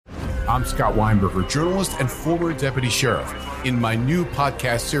I'm Scott Weinberger, journalist and former deputy sheriff. In my new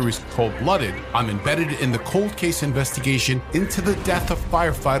podcast series, Cold-Blooded, I'm embedded in the cold case investigation into the death of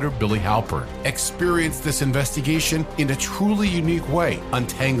firefighter Billy Halpern. Experience this investigation in a truly unique way,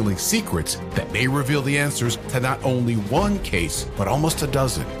 untangling secrets that may reveal the answers to not only one case, but almost a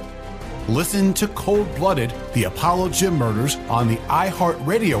dozen. Listen to Cold-Blooded, the Apollo Gym Murders on the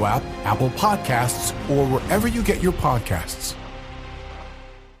iHeartRadio app, Apple Podcasts, or wherever you get your podcasts.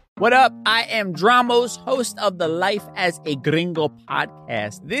 What up? I am Dramos, host of the Life as a Gringo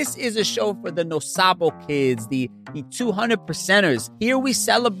podcast. This is a show for the No Sabo kids, the 200%ers. Here we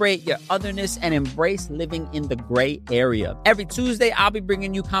celebrate your otherness and embrace living in the gray area. Every Tuesday, I'll be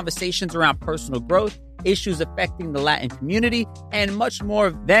bringing you conversations around personal growth, issues affecting the Latin community, and much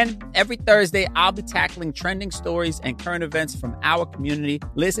more. Then, every Thursday, I'll be tackling trending stories and current events from our community.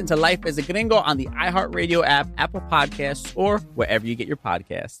 Listen to Life as a Gringo on the iHeartRadio app, Apple Podcasts, or wherever you get your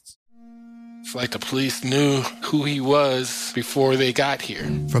podcasts. It's like the police knew who he was before they got here.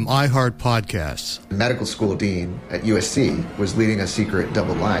 From iHeart Podcasts. The medical school dean at USC was leading a secret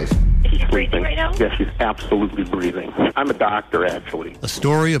double life. She's breathing right now? Yes, she's absolutely breathing. I'm a doctor, actually. A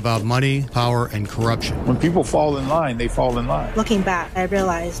story about money, power, and corruption. When people fall in line, they fall in line. Looking back, I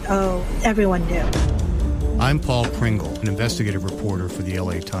realized, everyone knew. I'm Paul Pringle, an investigative reporter for the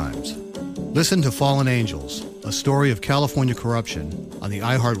LA Times. Listen to Fallen Angels, a story of California corruption on the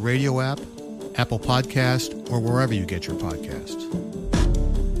iHeartRadio app, Apple Podcast, or wherever you get your podcasts.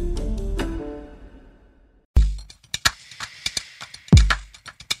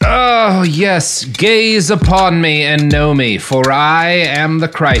 Oh, yes, gaze upon me and know me, for I am the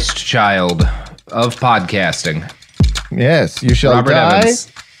Christ child of podcasting. Yes, you shall Robert die Evans.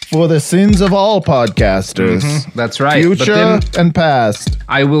 for the sins of all podcasters. Mm-hmm, that's right. Future and past.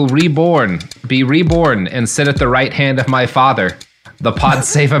 I will be reborn, and sit at the right hand of my father. The Pod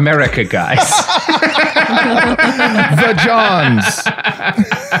Save America guys. The Johns.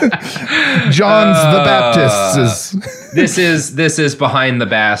 Johns the Baptists. This is Behind the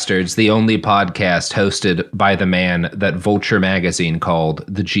Bastards, the only podcast hosted by the man that Vulture magazine called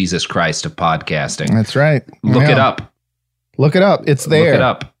the Jesus Christ of podcasting. That's right. Look it up. Look it up. It's there. Look it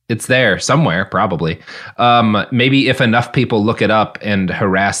up. It's there somewhere, probably. Maybe if enough people look it up and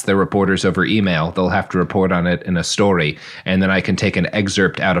harass the reporters over email, they'll have to report on it in a story. And then I can take an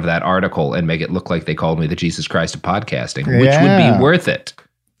excerpt out of that article and make it look like they called me the Jesus Christ of podcasting, which would be worth it.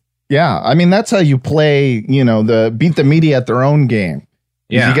 Yeah. I mean, that's how you play, beat the media at their own game.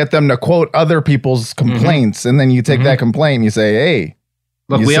 Yeah. You get them to quote other people's complaints, and then you take that complaint and you say, hey.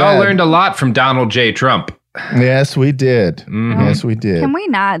 Look, we all learned a lot from Donald J. Trump. Yes, we did. Mm-hmm. Yes, we did. Can we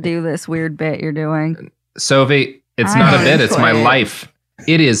not do this weird bit you're doing? Sophie, it's not a bit. It's my life.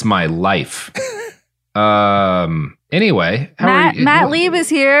 It is my life. Anyway. Matt Lieb is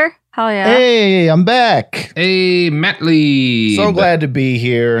here. Hell yeah. Hey, I'm back. Hey, Matt Lieb. So glad to be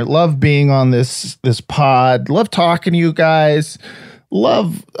here. Love being on this pod. Love talking to you guys.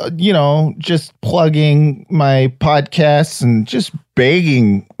 Love, just plugging my podcasts and just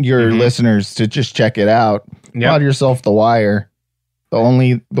begging your listeners to just check it out. Yep. Pod Yourself The Wire,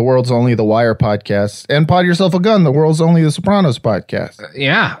 the world's only The Wire podcast, and Pod Yourself a Gun, the world's only The Sopranos podcast.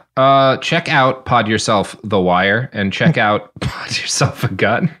 Yeah. Check out Pod Yourself The Wire and check out Pod Yourself a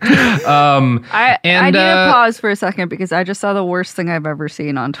Gun. I need to pause for a second because I just saw the worst thing I've ever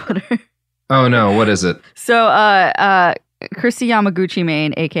seen on Twitter. Oh no, what is it? So, Christy Yamaguchi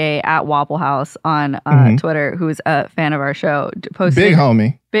Main, aka at Wobble House on Twitter, who's a fan of our show,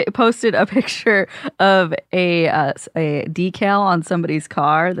 posted a picture of a decal on somebody's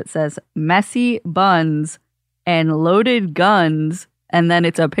car that says "messy buns" and "loaded guns," and then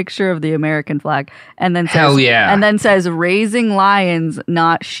it's a picture of the American flag, and then hell yeah, and then says "raising lions,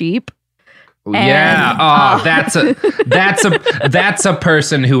 not sheep." Yeah. That's a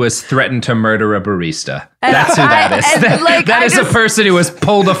person who has threatened to murder a barista. That's who that is. That is a person who has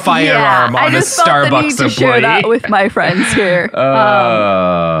pulled a firearm on a Starbucks employee. Share that with my friends here.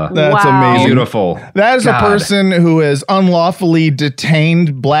 That's amazing. Beautiful. That is a person who has unlawfully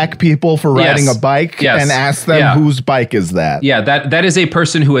detained black people for riding a bike and asked them whose bike is that. Yeah, that is a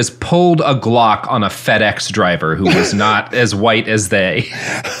person who has pulled a Glock on a FedEx driver who was not as white as they.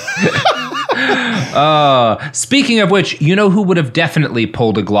 Speaking of which, you know who would have definitely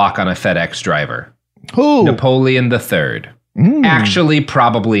pulled a Glock on a FedEx driver? Who? Napoleon III. Actually,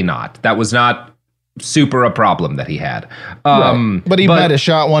 probably not. That was not super a problem that he had. But he might have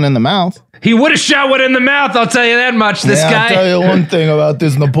shot one in the mouth. He would have shot one in the mouth, I'll tell you that much, this guy. I'll tell you one thing about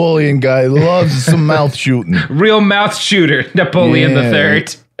this Napoleon guy. He loves some mouth shooting. Real mouth shooter, Napoleon III.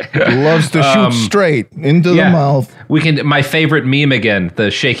 He loves to shoot straight into the mouth. My favorite meme again,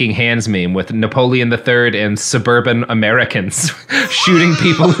 the shaking hands meme with Napoleon III and suburban Americans shooting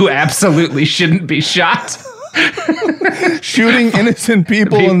people who absolutely shouldn't be shot. Shooting innocent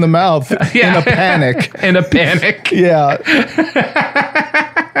people in the mouth in a panic. In a panic. Yeah.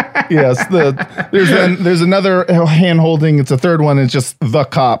 Yes. There's another hand holding. It's a third one. It's just the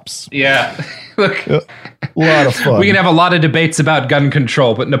cops. Yeah. Look, a lot of fun. We can have a lot of debates about gun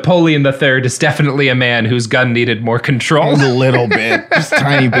control, but Napoleon III is definitely a man whose gun needed more control. A little bit, just a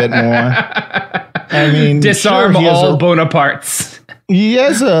tiny bit more. I mean, disarm all Bonapartes. He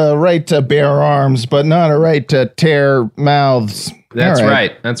has a right to bear arms, but not a right to tear mouths. That's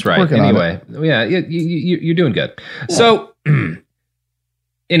right. That's right. Anyway, yeah, you're doing good. Yeah. So.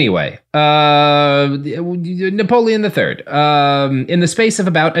 Anyway, Napoleon III. In the space of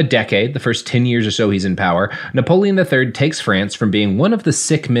about a decade, the first 10 years or so he's in power, Napoleon III takes France from being one of the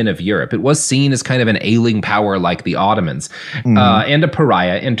sick men of Europe. It was seen as kind of an ailing power like the Ottomans, and a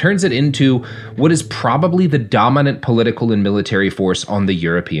pariah, and turns it into what is probably the dominant political and military force on the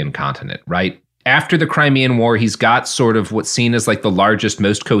European continent, right? After the Crimean War, he's got sort of what's seen as like the largest,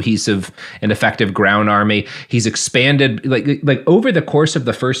 most cohesive and effective ground army. He's expanded like over the course of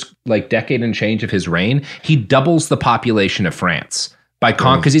the first like decade and change of his reign, he doubles the population of France.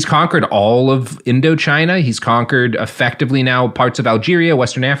 Because he's conquered all of Indochina, he's conquered effectively now parts of Algeria,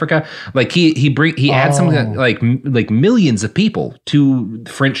 Western Africa. Like he adds something like millions of people to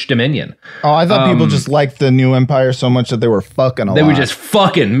French dominion. Oh, I thought people just liked the new empire so much that they were fucking a lot. They were just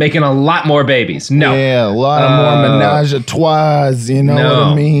fucking making a lot more babies. No, yeah, a lot of more menage a trois. You know what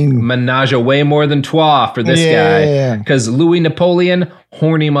I mean? Menage a way more than trois for this guy. Because Louis Napoleon,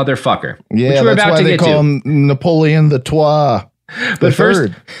 horny motherfucker. Yeah, which we're about to get to. They call him Napoleon the Trois. But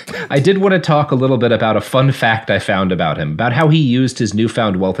first, I did want to talk a little bit about a fun fact I found about him, about how he used his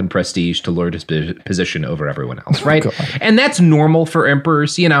newfound wealth and prestige to lord his position over everyone else, right? And that's normal for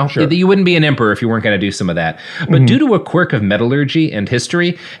emperors, you know. Sure. You wouldn't be an emperor if you weren't going to do some of that. But due to a quirk of metallurgy and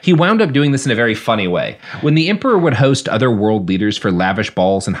history, he wound up doing this in a very funny way. When the emperor would host other world leaders for lavish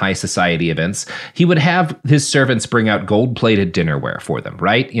balls and high society events, he would have his servants bring out gold-plated dinnerware for them,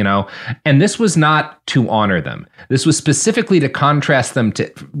 right? You know, and this was not to honor them. This was specifically to contrast them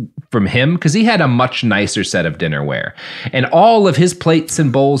from him, because he had a much nicer set of dinnerware. And all of his plates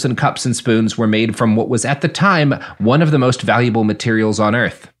and bowls and cups and spoons were made from what was at the time one of the most valuable materials on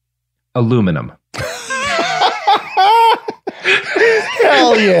earth, aluminum. Hell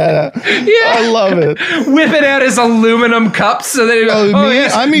yeah. I love it. Whipping out his aluminum cups so that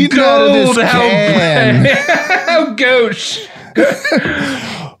yes, I'm eating out of this can. How gauche.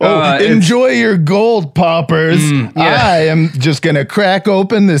 Enjoy your gold, poppers. I am just going to crack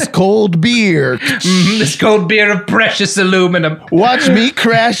open this cold beer. This cold beer of precious aluminum. Watch me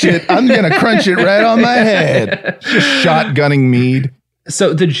crash it. I'm going to crunch it right on my head. Just shotgunning mead.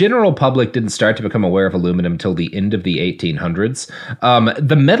 So the general public didn't start to become aware of aluminum until the end of the 1800s.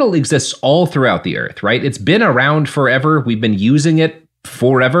 The metal exists all throughout the earth, right? It's been around forever. We've been using it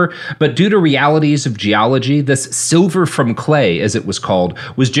forever, but due to realities of geology, this silver from clay, as it was called,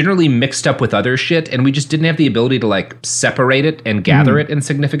 was generally mixed up with other shit, and we just didn't have the ability to like separate it and gather it in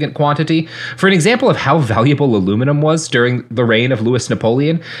significant quantity. For an example of how valuable aluminum was during the reign of Louis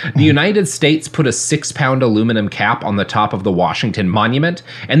Napoleon, the United States put a 6-pound aluminum cap on the top of the Washington Monument,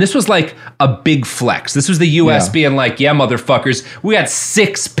 and this was like a big flex. This was the U.S. being like, yeah, motherfuckers, we got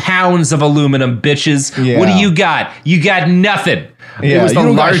 6 pounds of aluminum, bitches. Yeah. What do you got? You got nothing. Yeah, it was the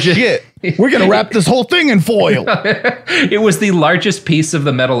largest. Shit. We're going to wrap this whole thing in foil. It was the largest piece of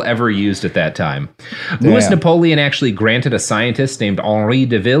the metal ever used at that time. Louis Napoleon actually granted a scientist named Henri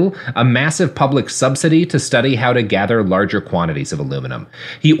de Ville a massive public subsidy to study how to gather larger quantities of aluminum.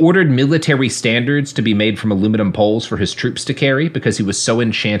 He ordered military standards to be made from aluminum poles for his troops to carry because he was so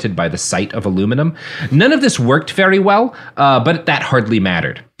enchanted by the sight of aluminum. None of this worked very well, but that hardly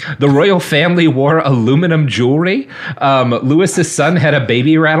mattered. The royal family wore aluminum jewelry. Louis's son had a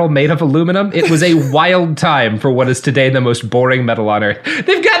baby rattle made of aluminum. It was a wild time for what is today the most boring metal on earth.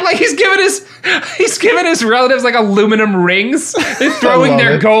 They've got like he's given his relatives like aluminum rings. They're throwing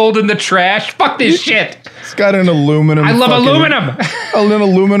their gold in the trash. Fuck this shit. It's got an aluminum. I love aluminum. An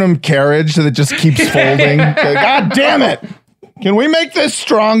aluminum carriage that just keeps folding. God damn it! Can we make this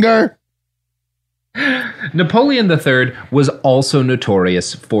stronger? Napoleon III was also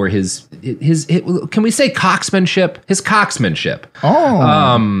notorious for his can we say cocksmanship? His cocksmanship.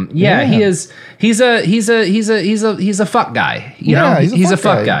 Oh, yeah. He's a fuck guy. You know, he's a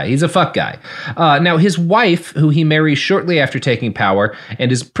fuck guy. He's a fuck guy. Now his wife, who he marries shortly after taking power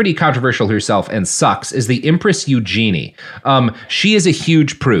and is pretty controversial herself and sucks, is the Empress Eugenie. She is a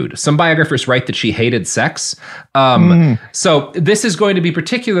huge prude. Some biographers write that she hated sex. So this is going to be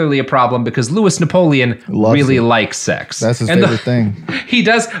particularly a problem because Louis Napoleon really likes sex. That's his favorite thing. He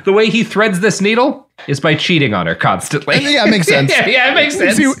does. The way he threads this needle is by cheating on her constantly. Yeah, it makes sense. yeah, it makes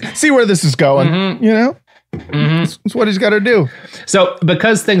sense. See where this is going, you know? That's what he's got to do. So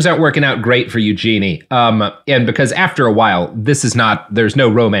because things aren't working out great for Eugenie, and because after a while, there's no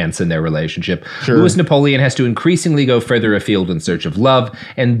romance in their relationship, Louis Napoleon has to increasingly go further afield in search of love,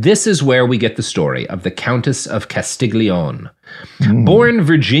 and this is where we get the story of the Countess of Castiglione. Born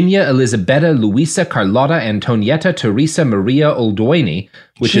Virginia Elisabetta Luisa Carlotta Antonietta Teresa Maria Oldoini,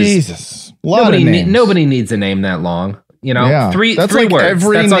 which is nobody needs a name that long. You know, three like words.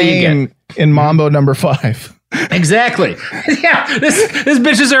 Every that's name all you get. In Mambo number 5. Exactly. Yeah, this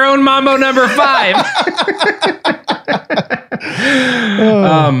bitch is her own Mambo number 5.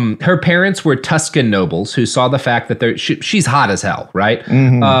 Her parents were Tuscan nobles who saw the fact that she's hot as hell, right?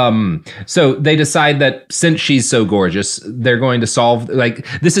 So they decide that since she's so gorgeous, they're going to solve, like,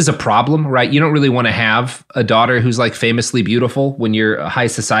 this is a problem, right? You don't really want to have a daughter who's like famously beautiful when you're a high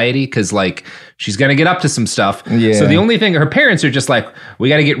society because like she's going to get up to some stuff. Yeah. So the only thing, her parents are just like, we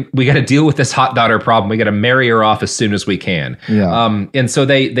got to deal with this hot daughter problem. We got to marry her off as soon as we can. Yeah. And so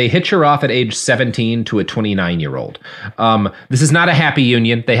they hitch her off at age 17 to a 29-year-old. This is not a happy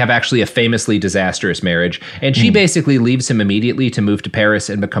union. They have actually a famously disastrous marriage. And she basically leaves him immediately to move to Paris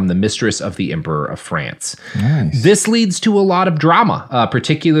and become the mistress of the Emperor of France. Nice. This leads to a lot of drama,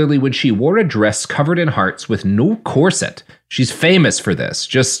 particularly when she wore a dress covered in hearts with no corset. She's famous for this.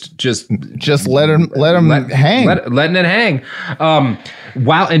 Just let him hang. Letting it hang.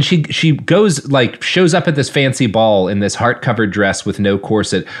 And she goes, like, shows up at this fancy ball in this heart-covered dress with no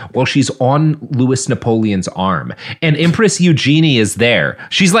corset while she's on Louis Napoleon's arm. And Empress Eugenie is there.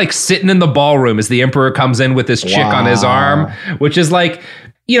 She's like sitting in the ballroom as the emperor comes in with this chick on his arm, which is like,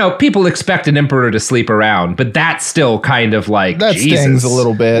 you know, people expect an emperor to sleep around, but that's still kind of like, that stings a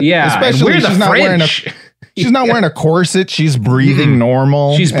little bit. Yeah, especially we're the French. She's not wearing a corset. She's breathing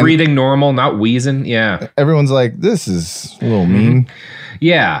normal. She's breathing normal, not wheezing. Yeah. Everyone's like, this is a little mean.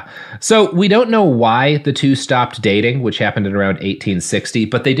 Yeah. So we don't know why the two stopped dating, which happened in around 1860,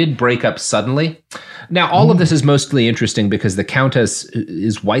 but they did break up suddenly. Now, all of this is mostly interesting because the Countess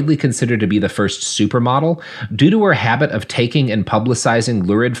is widely considered to be the first supermodel due to her habit of taking and publicizing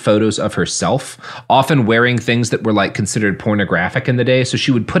lurid photos of herself, often wearing things that were like considered pornographic in the day. So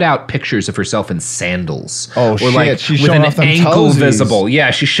she would put out pictures of herself in sandals. Oh, shit. Like she's with showing an off them ankle toesies. visible.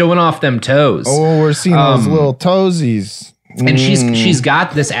 Yeah, she's showing off them toes. Oh, we're seeing those little toesies. And she's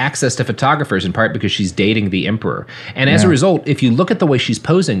got this access to photographers in part because she's dating the emperor. And as a result, if you look at the way she's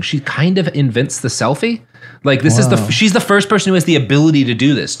posing, she kind of invents the selfie. Like this is she's the first person who has the ability to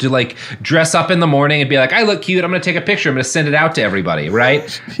do this, to like dress up in the morning and be like, I look cute, I'm going to take a picture, I'm going to send it out to everybody,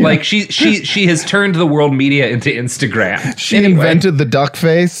 right? Yeah. Like she has turned the world media into Instagram. She invented the duck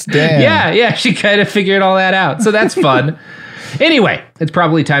face. Damn. Yeah, she kind of figured all that out. So that's fun. Anyway, it's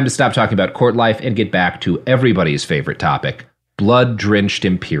probably time to stop talking about court life and get back to everybody's favorite topic, blood-drenched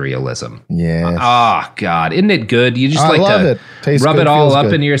imperialism. Yes. Oh, God. Isn't it good? You just like to rub it all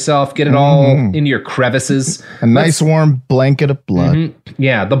up into yourself, get it all into your crevices. A nice warm blanket of blood.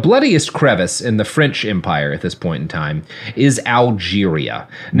 Yeah, the bloodiest crevice in the French Empire at this point in time is Algeria.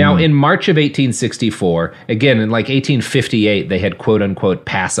 Now, in March of 1864, again, in like 1858, they had quote-unquote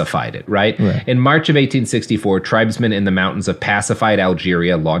pacified it, right? In March of 1864, tribesmen in the mountains of pacified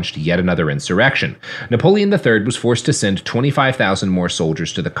Algeria launched yet another insurrection. Napoleon III was forced to send 25,000 more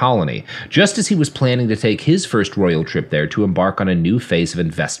soldiers to the colony, just as he was planning to take his first royal trip there to embark on a new phase of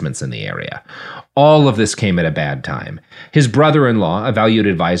investments in the area. All of this came at a bad time. His brother-in-law, a valued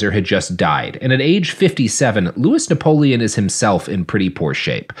advisor, had just died, and at age 57, Louis Napoleon is himself in pretty poor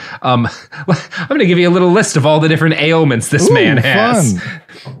shape. I'm going to give you a little list of all the different ailments this man has.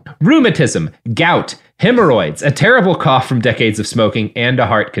 Fun. Rheumatism, gout, hemorrhoids, a terrible cough from decades of smoking, and a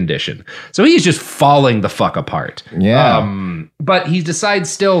heart condition. So he's just falling the fuck apart. Yeah. But he decides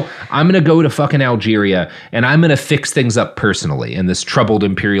still, I'm going to go to fucking Algeria, and I'm going to fix things up personally in this troubled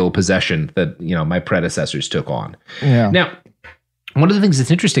imperial possession that, you know, my predecessors took on. Yeah. Now, one of the things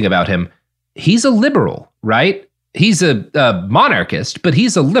that's interesting about him, he's a liberal, right? He's a monarchist, but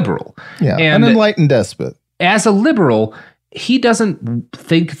he's a liberal. Yeah, and an enlightened despot. As a liberal, he doesn't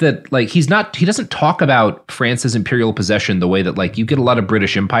think that, like, he doesn't talk about France's imperial possession the way that, like, you get a lot of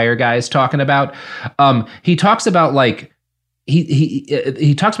British Empire guys talking about. He talks about, like,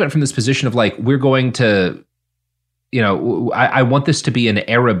 he talks about it from this position of, like, we're going to, I want this to be an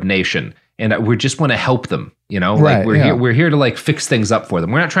Arab nation, and we just want to help them, like we're here to, like, fix things up for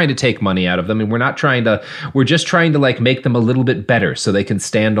them. We're not trying to take money out of them, and we're just trying to like make them a little bit better so they can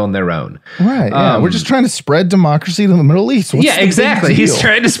stand on their own. Right. Yeah. We're just trying to spread democracy to the Middle East. Yeah, exactly. He's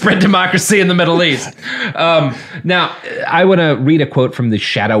trying to spread democracy in the Middle East. Now, I want to read a quote from the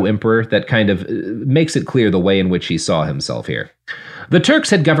Shadow Emperor that kind of makes it clear the way in which he saw himself here. The Turks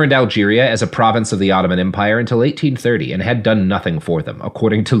had governed Algeria as a province of the Ottoman Empire until 1830 and had done nothing for them,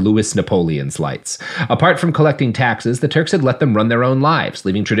 according to Louis Napoleon's lights. Apart from collecting taxes, the Turks had let them run their own lives,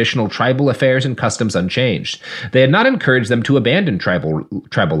 leaving traditional tribal affairs and customs unchanged. They had not encouraged them to abandon tribal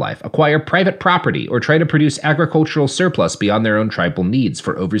life, acquire private property, or try to produce agricultural surplus beyond their own tribal needs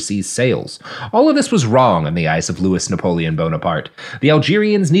for overseas sales. All of this was wrong in the eyes of Louis Napoleon Bonaparte. The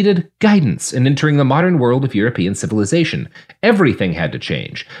Algerians needed guidance in entering the modern world of European civilization. Everything had to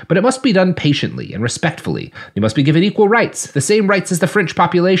change, but it must be done patiently and respectfully. They must be given equal rights, the same rights as the French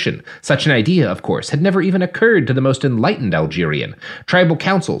population. Such an idea, of course, had never even occurred to the most enlightened Algerian. Tribal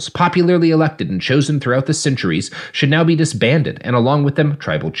councils, popularly elected and chosen throughout the centuries, should now be disbanded, and along with them,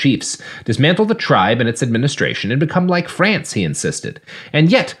 tribal chiefs. Dismantle the tribe and its administration and become like France, he insisted.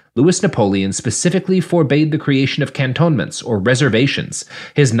 And yet, Louis Napoleon specifically forbade the creation of cantonments or reservations.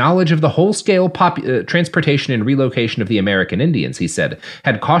 His knowledge of the whole-scale transportation and relocation of the American Indians, he said,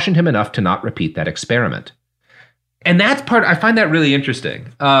 had cautioned him enough to not repeat that experiment. And that's part, I find that really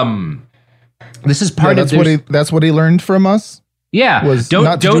interesting. This is part of that's what he learned from us. Yeah,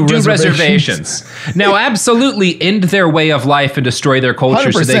 don't do reservations. Now, absolutely end their way of life and destroy their culture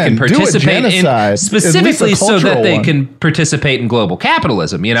so they can participate in, specifically so that they can participate in global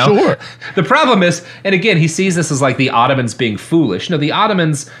capitalism, Sure. The problem is, and again, he sees this as like the Ottomans being foolish. No, the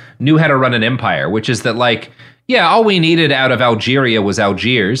Ottomans knew how to run an empire, which is that, like, yeah, all we needed out of Algeria was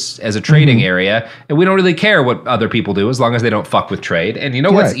Algiers as a trading area, and we don't really care what other people do as long as they don't fuck with trade. And you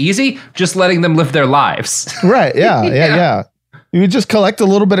know what's easy? Just letting them live their lives. Right, yeah. You just collect a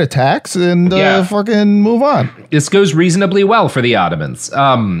little bit of tax and fucking move on. This goes reasonably well for the Ottomans.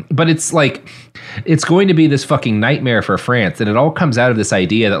 But it's like, it's going to be this fucking nightmare for France. And it all comes out of this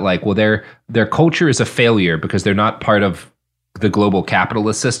idea that, like, well, their culture is a failure because they're not part of the global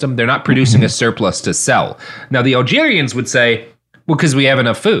capitalist system. They're not producing a surplus to sell. Now, the Algerians would say, well, because we have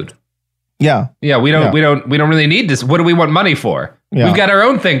enough food. Yeah. Yeah, we don't really need this. What do we want money for? Yeah. We've got our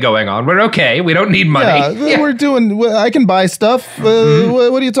own thing going on. We're okay. We don't need money. We're doing. I can buy stuff. What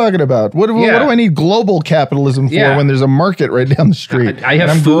are you talking about? What do I need global capitalism for when there's a market right down the street? I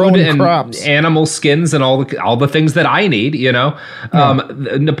have food and crops, animal skins, and all the things that I need.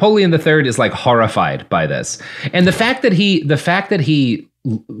 Napoleon III is like horrified by this, and the fact that he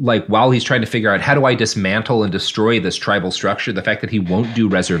like, while he's trying to figure out how do I dismantle and destroy this tribal structure, the fact that he won't do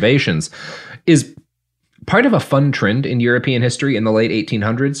reservations is part of a fun trend in European history in the late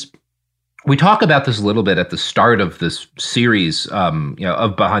 1800s. We talk about this a little bit at the start of this series,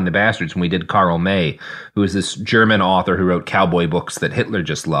 of Behind the Bastards, when we did Karl May, who is this German author who wrote cowboy books that Hitler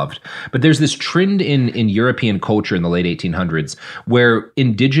just loved. But there's this trend in European culture in the late 1800s where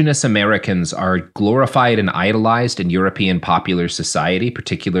indigenous Americans are glorified and idolized in European popular society,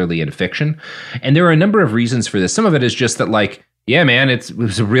 particularly in fiction. And there are a number of reasons for this. Some of it is just that, like, yeah, man, it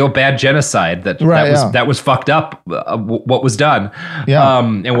was a real bad genocide that was fucked up. What was done,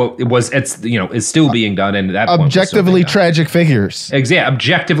 and what it was, is still being done, and that objectively tragic figures. Exactly,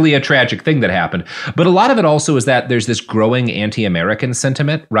 objectively a tragic thing that happened. But a lot of it also is that there's this growing anti-American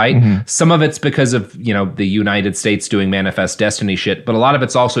sentiment, right? Mm-hmm. Some of it's because of the United States doing Manifest Destiny shit, but a lot of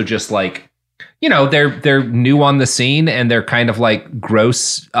it's also just like, they're new on the scene and they're kind of like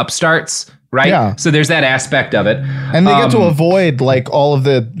gross upstarts. Right. Yeah. So there's that aspect of it. And they get to avoid like all of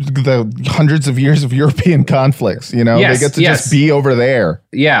the hundreds of years of European conflicts, they get to just be over there.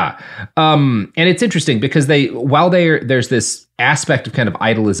 Yeah. And it's interesting because there's this aspect of kind of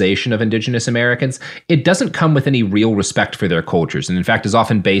idolization of indigenous Americans, it doesn't come with any real respect for their cultures, and in fact is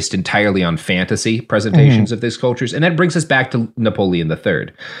often based entirely on fantasy presentations of these cultures. And that brings us back to Napoleon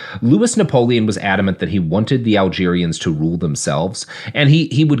III. Louis Napoleon was adamant that he wanted the Algerians to rule themselves, and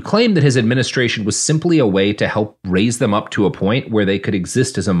he would claim that his administration was simply a way to help raise them up to a point where they could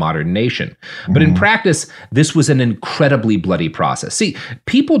exist as a modern nation. But in practice, this was an incredibly bloody process. See,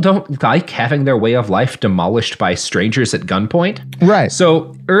 people don't like having their way of life demolished by strangers at gunpoint. point? Right.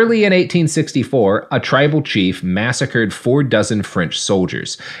 So early in 1864, a tribal chief massacred 4 French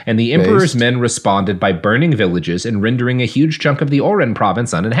soldiers, and the emperor's men responded by burning villages and rendering a huge chunk of the Oran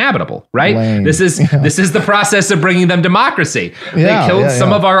province uninhabitable, right? Lame. This is the process of bringing them democracy. They killed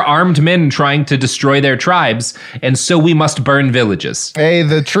some of our armed men trying to destroy their tribes, and so we must burn villages. Hey,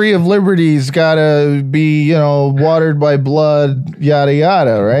 the tree of liberty's gotta be, watered by blood, yada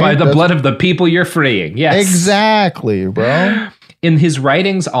yada, right? By the blood of the people you're freeing, yes. Exactly, bro. In his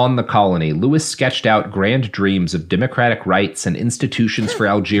writings on the colony, Louis sketched out grand dreams of democratic rights and institutions for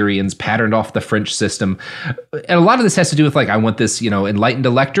Algerians patterned off the French system. And a lot of this has to do with, I want this, enlightened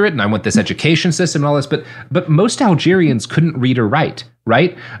electorate, and I want this education system and all this, but most Algerians couldn't read or write,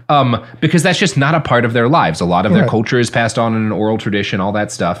 right? Because that's just not a part of their lives. A lot of their culture is passed on in an oral tradition, all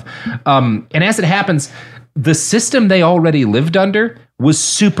that stuff. And as it happens, the system they already lived under was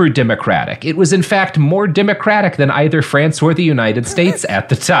super democratic. It was, in fact, more democratic than either France or the United States at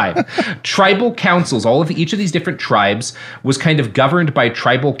the time. Tribal councils, each of these different tribes was kind of governed by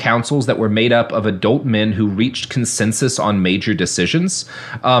tribal councils that were made up of adult men who reached consensus on major decisions.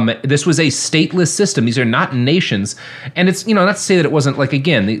 This was a stateless system. These are not nations. And it's, not to say that it wasn't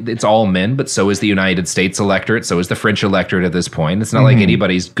again, it's all men, but so is the United States electorate. So is the French electorate at this point. It's not like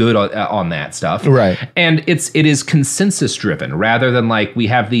anybody's good on that stuff. Right. And it is consensus driven rather than we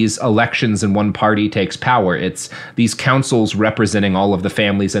have these elections and one party takes power. It's these councils representing all of the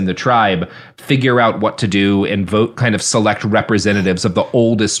families in the tribe figure out what to do and vote, kind of select representatives of the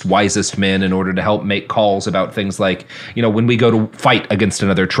oldest, wisest men in order to help make calls about things like, when we go to fight against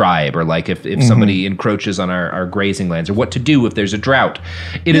another tribe, or if somebody encroaches on our grazing lands, or what to do if there's a drought.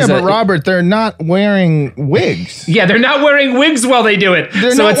 But Robert, they're not wearing wigs. Yeah, they're not wearing wigs while they do it.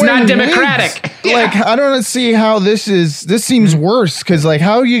 So it's not democratic. I don't see how this seems worse. Because,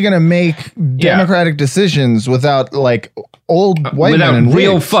 how are you going to make democratic decisions without, old white men and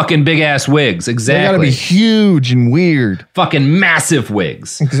real wigs? Fucking big-ass wigs, exactly. They gotta be huge and weird. Fucking massive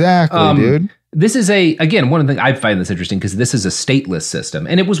wigs. Exactly, dude. This is one of the things I find this interesting because this is a stateless system.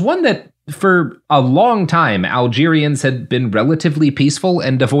 And it was one that, for a long time, Algerians had been relatively peaceful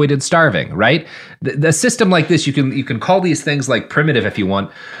and avoided starving, right? The system like this, you can call these things primitive if you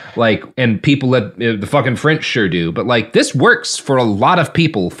want, and people that the fucking French sure do. But this works for a lot of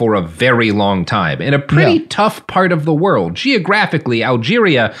people for a very long time in a pretty tough part of the world. Geographically,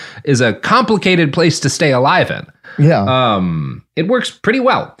 Algeria is a complicated place to stay alive in. Yeah. It works pretty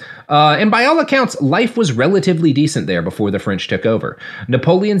well. And by all accounts, life was relatively decent there before the French took over.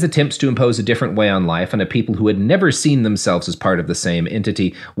 Napoleon's attempts to impose a different way on life on a people who had never seen themselves as part of the same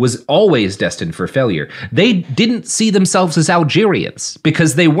entity was always destined for failure. They didn't see themselves as Algerians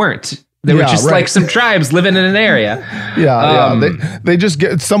because they weren't. They were just some tribes living in an area.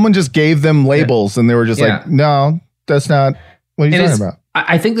 Someone just gave them labels and they were just no, that's not what you're talking about.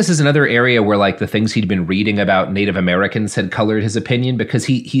 I think this is another area where the things he'd been reading about Native Americans had colored his opinion, because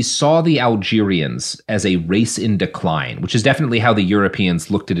he saw the Algerians as a race in decline, which is definitely how the Europeans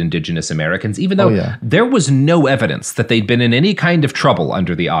looked at indigenous Americans, even though there was no evidence that they'd been in any kind of trouble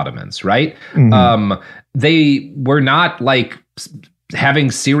under the Ottomans, right? They were not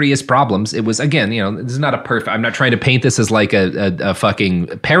having serious problems. It was, again, this is not a perfect, I'm not trying to paint this as a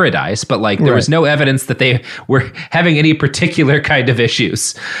fucking paradise, but there was no evidence that they were having any particular kind of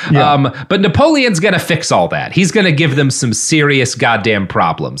issues. But Napoleon's going to fix all that. He's going to give them some serious goddamn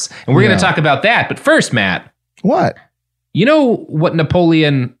problems. And we're going to talk about that. But first, Matt. What? You know what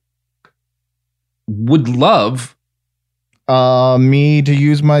Napoleon would love? Me to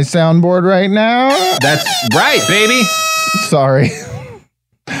use my soundboard right now? That's right, baby. Sorry.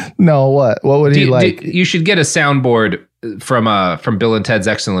 No, what? What would he like? You should get a soundboard from Bill and Ted's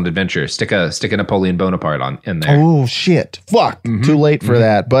Excellent Adventure. Stick a Napoleon Bonaparte in there. Oh shit! Fuck! Too late for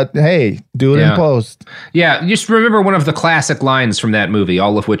that. But hey, do it in post. Yeah, just remember one of the classic lines from that movie,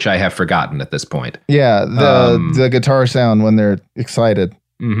 all of which I have forgotten at this point. Yeah, the guitar sound when they're excited.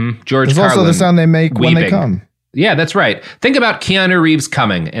 George There's Carlin also the sound they make weeping. when they come. Yeah, that's right. Think about Keanu Reeves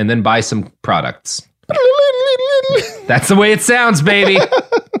coming, and then buy some products. That's the way it sounds, baby.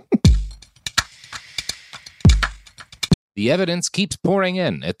 The evidence keeps pouring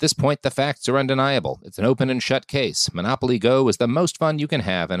in. At this point, the facts are undeniable. It's an open and shut case. Monopoly Go is the most fun you can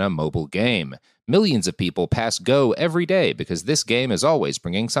have in a mobile game. Millions of people pass Go every day because this game is always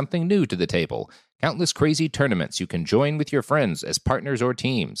bringing something new to the table. Countless crazy tournaments you can join with your friends as partners or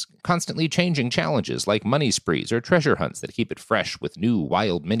teams. Constantly changing challenges like money sprees or treasure hunts that keep it fresh with new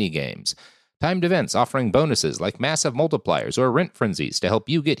wild mini-games. Timed events offering bonuses like massive multipliers or rent frenzies to help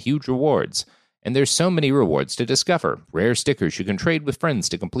you get huge rewards. And there's so many rewards to discover. Rare stickers you can trade with friends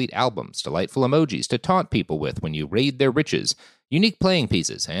to complete albums, delightful emojis to taunt people with when you raid their riches, unique playing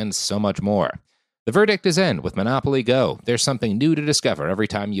pieces, and so much more. The verdict is in with Monopoly Go. There's something new to discover every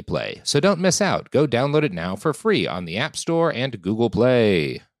time you play. So don't miss out. Go download it now for free on the App Store and Google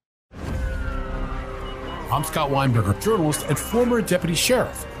Play. I'm Scott Weinberger, journalist and former deputy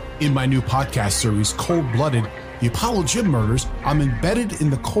sheriff. In my new podcast series, Cold-Blooded, The Apollo Gym Murders, I'm embedded in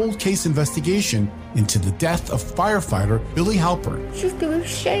the cold case investigation into the death of firefighter Billy Halpern. It's just a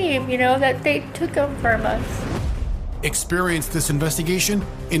shame, that they took him from us. Experience this investigation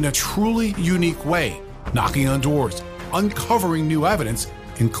in a truly unique way, knocking on doors, uncovering new evidence,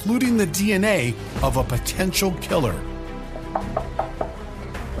 including the DNA of a potential killer.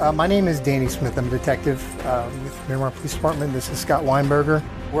 My name is Danny Smith. I'm a detective with Miramar Police Department. This is Scott Weinberger.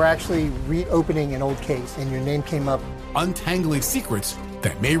 We're actually reopening an old case, and your name came up. Untangling secrets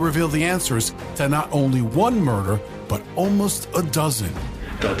that may reveal the answers to not only one murder, but almost a dozen.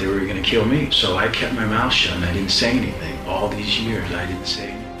 Thought they were going to kill me, so I kept my mouth shut and I didn't say anything. All these years, I didn't say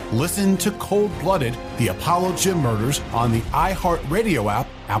anything. Listen to Cold-Blooded, The Apollo Gym Murders on the iHeartRadio app,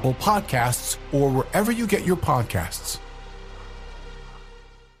 Apple Podcasts, or wherever you get your podcasts.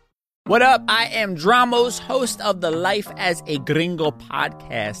 What up? I am Dramos, host of the Life as a Gringo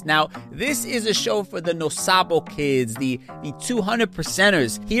podcast. Now, this is a show for the No Sabo kids, the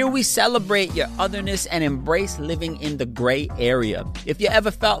 200%ers. Here we celebrate your otherness and embrace living in the gray area. If you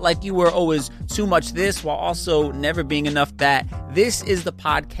ever felt like you were always too much this while also never being enough that, this is the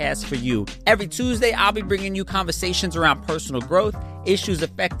podcast for you. Every Tuesday, I'll be bringing you conversations around personal growth, issues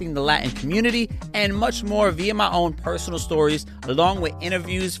affecting the Latin community, and much more via my own personal stories, along with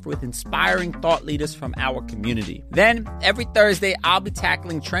interviews with inspiring thought leaders from our community. Then, every Thursday, I'll be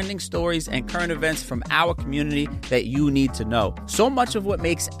tackling trending stories and current events from our community that you need to know. So much of what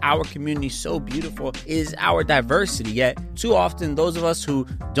makes our community so beautiful is our diversity, yet too often those of us who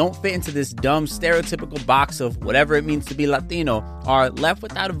don't fit into this dumb stereotypical box of whatever it means to be Latino are left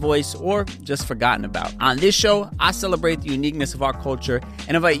without a voice or just forgotten about. On this show, I celebrate the uniqueness of our culture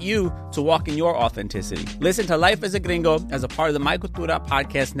and invite you to walk in your authenticity. Listen to Life as a Gringo as a part of the My Cultura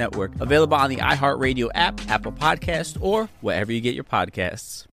Podcast Network, available on the iHeartRadio app, Apple Podcasts, or wherever you get your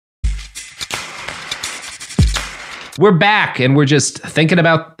podcasts. We're back, and we're just thinking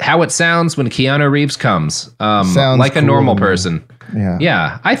about how it sounds when Keanu Reeves comes. Sounds like a cool, normal man. person.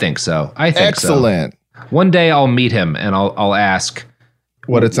 Yeah, I think so. Excellent. One day I'll meet him, and I'll ask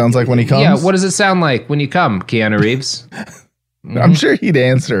what it sounds like when he comes. Yeah, what does it sound like when you come, Keanu Reeves? I'm sure he'd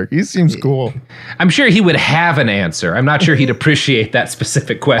answer. He seems cool. I'm sure he would have an answer. I'm not sure he'd appreciate that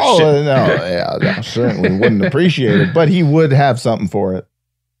specific question. Oh, no, certainly wouldn't appreciate it, but he would have something for it.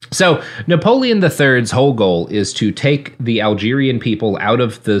 So Napoleon III's whole goal is to take the Algerian people out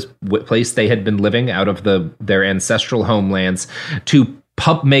of the place they had been living, out of their ancestral homelands, to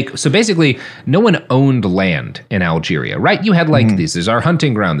so basically no one owned land in Algeria, right? You had like this is our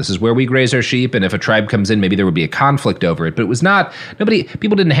hunting ground. This is where we graze our sheep. And if a tribe comes in, maybe there would be a conflict over it, but it was not,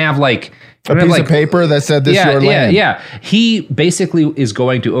 people didn't have like a piece of paper that said this is your land. Yeah. He basically is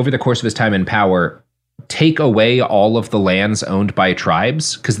going to, over the course of his time in power, take away all of the lands owned by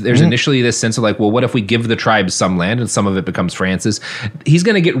tribes, because there's initially this sense of like, well, what if we give the tribes some land and some of it becomes France's? He's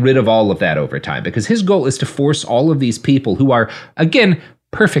going to get rid of all of that over time, because his goal is to force all of these people who are, again,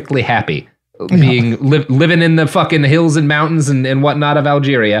 perfectly happy being living in the fucking hills and mountains and whatnot of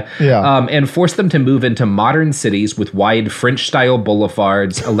Algeria, and force them to move into modern cities with wide French-style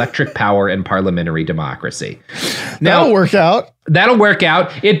boulevards, electric power, and parliamentary democracy. Now, that'll work out. That'll work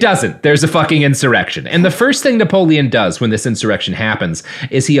out. It doesn't. There's a fucking insurrection. And the first thing Napoleon does when this insurrection happens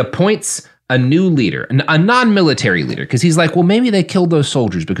is he appoints a new leader, a non-military leader, because he's like, well, maybe they killed those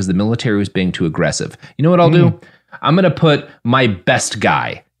soldiers because the military was being too aggressive. You know what I'll do? I'm going to put my best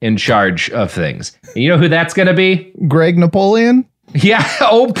guy in charge of things. And you know who that's going to be? Greg Napoleon? Yeah,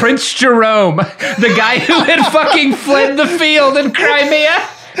 old Prince Jerome, the guy who had fucking fled the field in Crimea.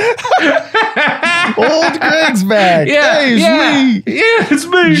 Old Greg's back. Hey, it's me. Yeah, it's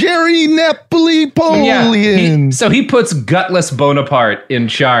me. Jerry Napoleon. Yeah. So he puts gutless Bonaparte in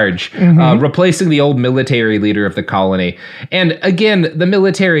charge, replacing the old military leader of the colony. And again, the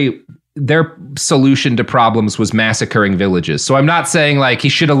military, their solution to problems was massacring villages. So I'm not saying like he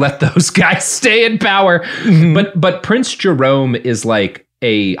should have let those guys stay in power, but Prince Jerome is like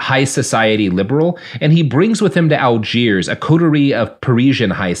a high society liberal, and he brings with him to Algiers a coterie of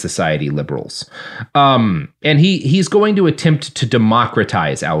Parisian high society liberals. And he's going to attempt to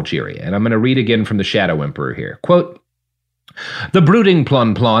democratize Algeria. And I'm going to read again from the Shadow Emperor here. Quote, The brooding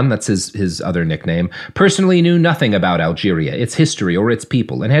Plon Plon, that's his other nickname, personally knew nothing about Algeria, its history, or its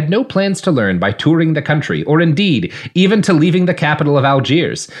people, and had no plans to learn by touring the country, or indeed, even to leaving the capital of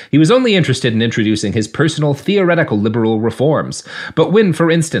Algiers. He was only interested in introducing his personal theoretical liberal reforms. But when, for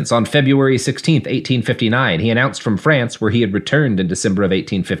instance, on February 16, 1859, he announced from France, where he had returned in December of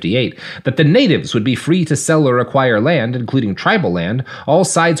 1858, that the natives would be free to sell or acquire land, including tribal land, all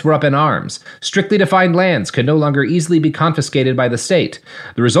sides were up in arms. Strictly defined lands could no longer easily be confiscated by the state.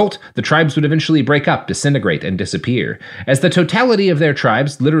 The result, the tribes would eventually break up, disintegrate, and disappear. As the totality of their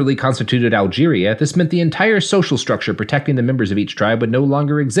tribes literally constituted Algeria, this meant the entire social structure protecting the members of each tribe would no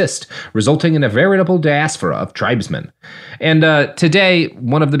longer exist, resulting in a veritable diaspora of tribesmen. And today,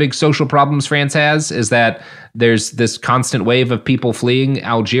 one of the big social problems France has is that there's this constant wave of people fleeing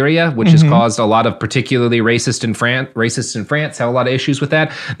Algeria, which has caused a lot of particularly racists in France have a lot of issues with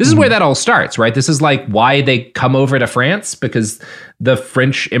that. This is where that all starts, right? This is like why they come over to France, because the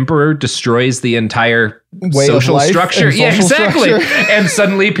French emperor destroys the entire way social of life structure. And yeah, exactly. Structure. And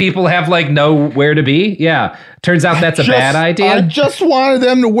suddenly people have like nowhere to be. Yeah. Turns out that's a bad idea. I just wanted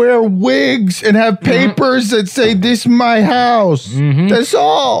them to wear wigs and have papers that say, "This is my house." That's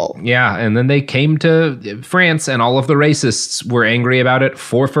all. Yeah. And then they came to France and all of the racists were angry about it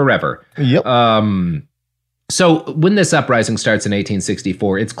for forever. Yep. So when this uprising starts in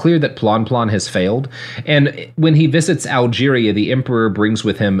 1864, it's clear that Plon Plon has failed. And when he visits Algeria, the emperor brings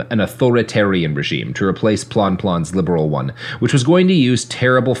with him an authoritarian regime to replace Plon Plon's liberal one, which was going to use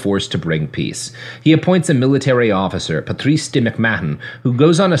terrible force to bring peace. He appoints a military officer, Patrice de McMahon, who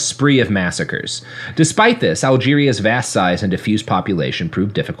goes on a spree of massacres. Despite this, Algeria's vast size and diffuse population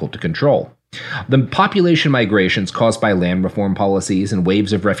proved difficult to control. The population migrations caused by land reform policies and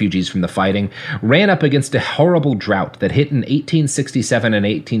waves of refugees from the fighting ran up against a horrible drought that hit in 1867 and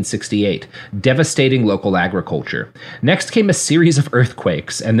 1868, devastating local agriculture. Next came a series of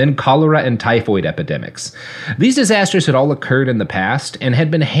earthquakes, and then cholera and typhoid epidemics. These disasters had all occurred in the past and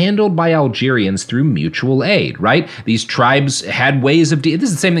had been handled by Algerians through mutual aid, right? These tribes had ways of... This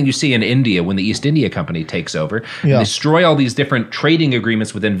is the same thing you see in India when the East India Company takes over. Yeah. And destroy all these different trading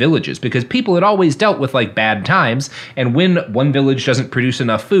agreements within villages, because people had always dealt with like bad times, and when one village doesn't produce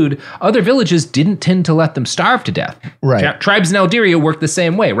enough food, other villages didn't tend to let them starve to death. Right. Tribes in Algeria work the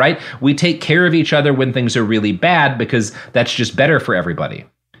same way, right? We take care of each other when things are really bad because that's just better for everybody.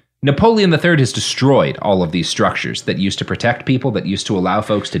 Napoleon III has destroyed all of these structures that used to protect people, that used to allow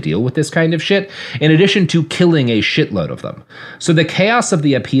folks to deal with this kind of shit, in addition to killing a shitload of them. So the chaos of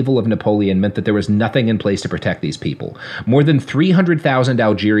the upheaval of Napoleon meant that there was nothing in place to protect these people. More than 300,000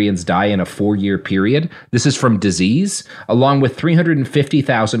 Algerians die in a 4-year period. This is from disease, along with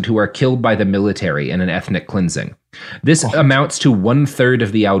 350,000 who are killed by the military in an ethnic cleansing. This amounts to 1/3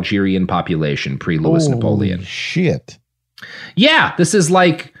 of the Algerian population pre-Louis Napoleon. Shit. Yeah, this is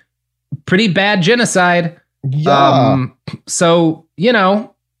like... pretty bad genocide. Yeah. So, you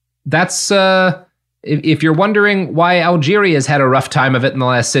know, that's, if you're wondering why Algeria's had a rough time of it in the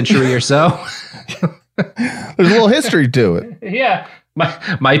last century or so. There's a little history to it. Yeah.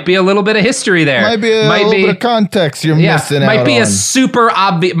 Might be a little bit of history there. Might be a little bit of context you're missing out on. Might be a super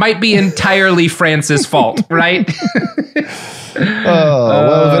obvious, might be entirely France's fault, right?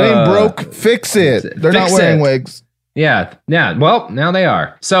 Well, if it ain't broke, fix it. They're not wearing wigs. Yeah. Well, now they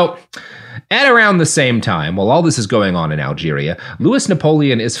are. So, at around the same time, while all this is going on in Algeria, Louis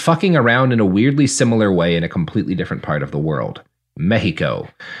Napoleon is fucking around in a weirdly similar way in a completely different part of the world. Mexico.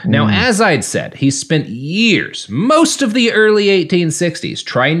 Now, as I'd said, he spent years, most of the early 1860s,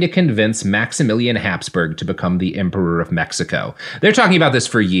 trying to convince Maximilian Habsburg to become the Emperor of Mexico. They're talking about this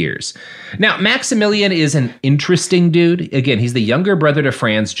for years. Now, Maximilian is an interesting dude. Again, he's the younger brother to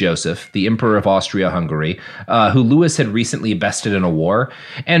Franz Joseph, the Emperor of Austria-Hungary, who Louis had recently bested in a war.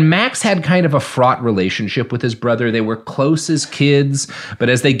 And Max had kind of a fraught relationship with his brother. They were close as kids, but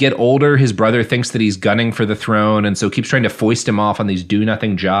as they get older, his brother thinks that he's gunning for the throne, and so keeps trying to foist him off on these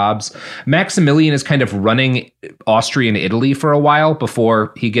do-nothing jobs. Maximilian is kind of running Austria and Italy for a while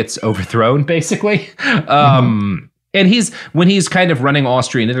before he gets overthrown, basically. And when he's kind of running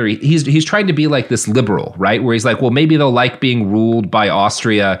Austria and Italy, he's trying to be like this liberal, right? Where he's like, well, maybe they'll like being ruled by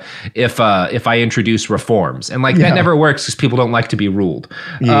Austria if I introduce reforms. And like that never works because people don't like to be ruled.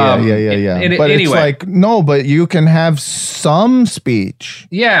 Yeah. But anyway, it's like, no, but you can have some speech.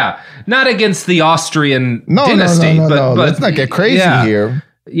 Yeah. Not against the Austrian dynasty. But let's not get crazy here.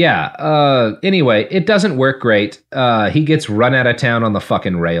 Yeah. Anyway, it doesn't work great. He gets run out of town on the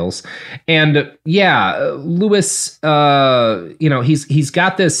fucking rails. And Louis, he's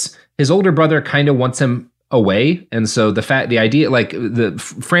got this, his older brother kind of wants him away. And so the idea, like the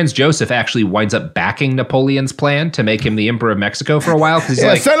Franz Joseph actually winds up backing Napoleon's plan to make him the Emperor of Mexico for a while. Cause he's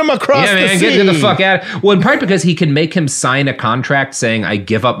like, send him across the sea. Get the fuck out. Well, in part because he can make him sign a contract saying, I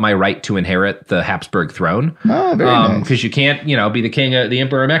give up my right to inherit the Habsburg throne. Oh, very nice. Because you can't, be the king of the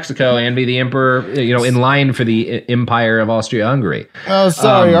Emperor of Mexico and be the emperor, in line for the Empire of Austria-Hungary. Oh,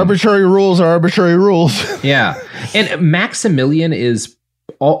 sorry. Arbitrary rules are arbitrary rules. Yeah. And Maximilian is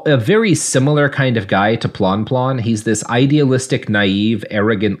a very similar kind of guy to Plon Plon. He's this idealistic, naive,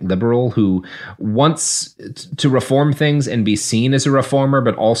 arrogant liberal who wants to reform things and be seen as a reformer,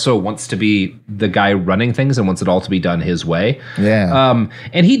 but also wants to be the guy running things and wants it all to be done his way. Yeah.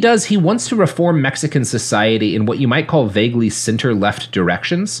 And he wants to reform Mexican society in what you might call vaguely center-left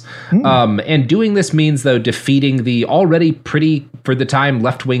directions. And doing this means, though, defeating the already pretty, for the time,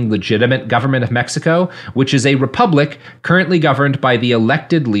 left-wing legitimate government of Mexico, which is a republic currently governed by the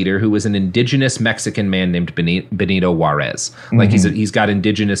elected leader who was an indigenous Mexican man named Benito Juarez. Like he's got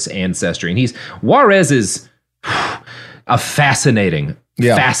indigenous ancestry, and Juarez is a fascinating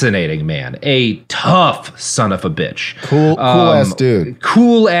man, a tough son of a bitch. Cool ass dude.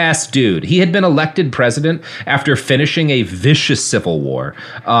 Cool ass dude. He had been elected president after finishing a vicious civil war,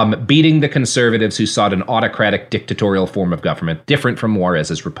 beating the conservatives who sought an autocratic dictatorial form of government, different from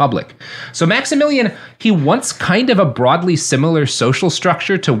Juarez's republic. So Maximilian, he wants kind of a broadly similar social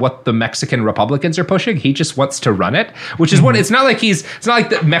structure to what the Mexican Republicans are pushing. He just wants to run it, which is what it's not like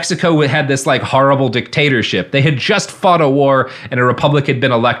that Mexico had this like horrible dictatorship. They had just fought a war and a republic had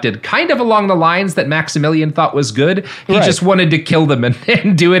been elected kind of along the lines that Maximilian thought was good. He just wanted to kill them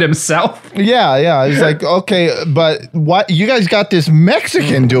and do it himself. Yeah. He's like, okay, but what? You guys got this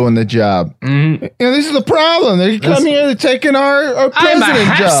Mexican doing the job. This is the problem. They come here, they're taking our president I'm a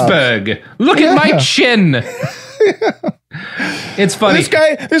Habsburg. job. Look at my chin. It's funny.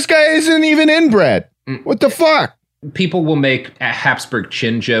 This guy isn't even inbred. What the fuck? People will make Habsburg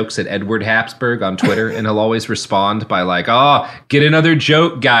chin jokes at Edward Habsburg on Twitter, and he'll always respond by like, oh, get another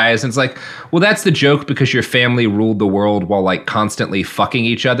joke, guys. And it's like, well, that's the joke because your family ruled the world while like constantly fucking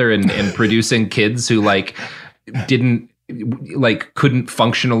each other and producing kids who like couldn't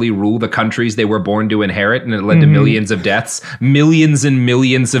functionally rule the countries they were born to inherit, and it led to millions and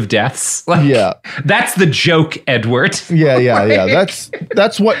millions of deaths. Like, that's the joke, Edward. Yeah.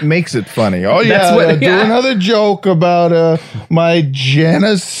 That's what makes it funny. Oh yeah, do another joke about my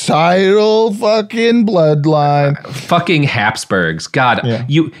genocidal fucking bloodline. Fucking Habsburgs. God,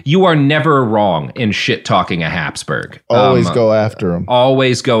 you are never wrong in shit talking a Habsburg. Always go after them.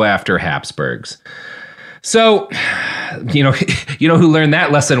 Always go after Habsburgs. So, you know who learned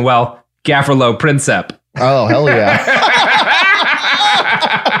that lesson well? Gafferlo Princep. Oh, hell yeah.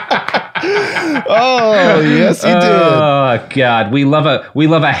 Oh, yes, he did. Oh, God. We love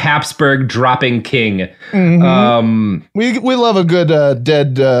a Habsburg dropping king. We love a good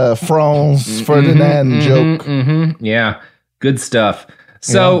dead Franz Ferdinand joke. Yeah, good stuff.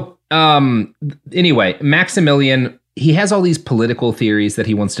 So, anyway, Maximilian, he has all these political theories that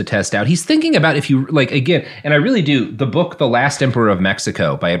he wants to test out. He's thinking about, if you like, again, and I really do, the book, The Last Emperor of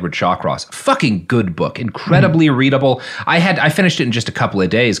Mexico by Edward Shawcross, fucking good book, incredibly readable. I finished it in just a couple of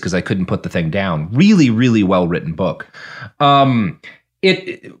days because I couldn't put the thing down. Really, really well written book. One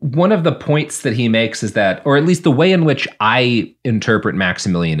of the points that he makes is that, or at least the way in which I interpret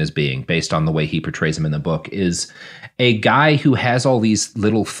Maximilian as being, based on the way he portrays him in the book, is a guy who has all these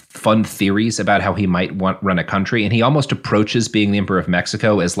little fun theories about how he might run a country, and he almost approaches being the Emperor of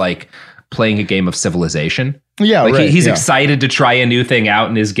Mexico as like playing a game of Civilization. Yeah, like right. He's excited to try a new thing out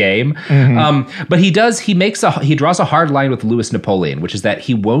in his game. But he draws a hard line with Louis Napoleon, which is that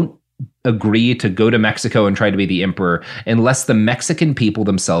he won't agree to go to Mexico and try to be the emperor unless the Mexican people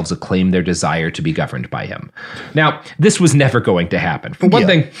themselves acclaim their desire to be governed by him. Now, this was never going to happen. For one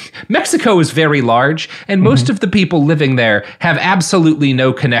thing, Mexico is very large, and most of the people living there have absolutely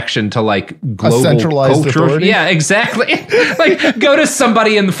no connection to like global a centralized culture. Authority? Yeah, exactly. Like, go to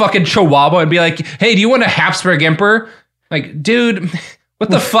somebody in the fucking Chihuahua and be like, "Hey, do you want a Habsburg emperor?" Like, dude, what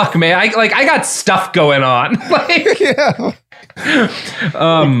the fuck, man? I got stuff going on. Like,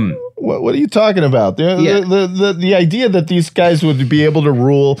 What are you talking about? The idea that these guys would be able to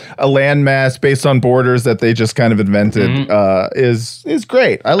rule a landmass based on borders that they just kind of invented is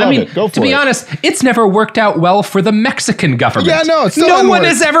great. I love it. Go for it. To be honest, it's never worked out well for the Mexican government. Yeah, no, it's no one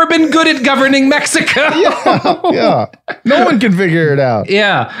has ever been good at governing Mexico. Yeah, no one can figure it out.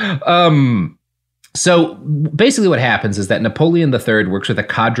 Yeah. So basically what happens is that Napoleon III works with a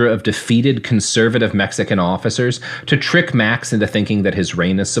cadre of defeated conservative Mexican officers to trick Max into thinking that his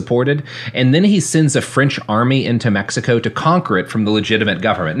reign is supported. And then he sends a French army into Mexico to conquer it from the legitimate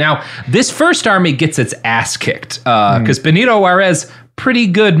government. Now, this first army gets its ass kicked because Benito Juarez, pretty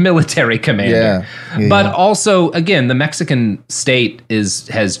good military commander. But also, again, the Mexican state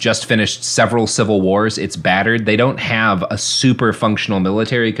has just finished several civil wars. It's battered. They don't have a super functional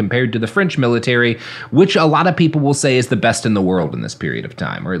military compared to the French military, which a lot of people will say is the best in the world in this period of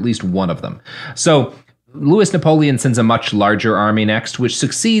time, or at least one of them. So Louis Napoleon sends a much larger army next, which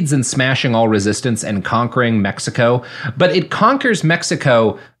succeeds in smashing all resistance and conquering Mexico. But it conquers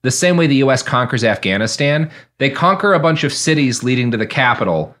Mexico the same way the U.S. conquers Afghanistan. They conquer a bunch of cities leading to the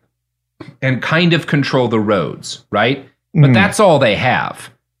capital and kind of control the roads, right? But that's all they have.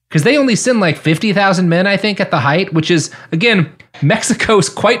 Because they only send like 50,000 men, I think, at the height, which is, again, Mexico's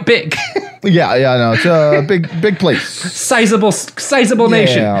quite big. No, it's a big place. Sizable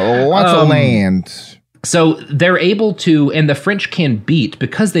nation. Yeah, lots of land. So they're able to, and the French can beat,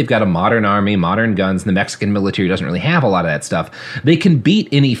 because they've got a modern army, modern guns, and the Mexican military doesn't really have a lot of that stuff, they can beat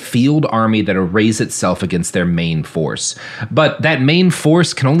any field army that arrays itself against their main force. But that main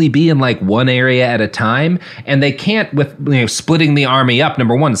force can only be in like one area at a time, and they can't, with splitting the army up,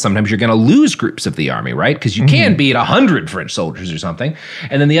 number one, sometimes you're going to lose groups of the army, right? Because you can beat 100 French soldiers or something.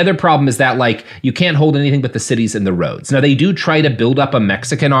 And then the other problem is that like you can't hold anything but the cities and the roads. Now they do try to build up a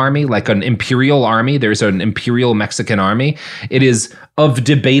Mexican army, like an imperial army. There's an imperial Mexican army. It is of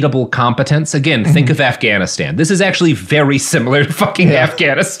debatable competence. Again, think of Afghanistan. This is actually very similar to fucking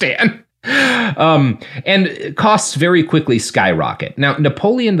Afghanistan. And costs very quickly skyrocket. Now,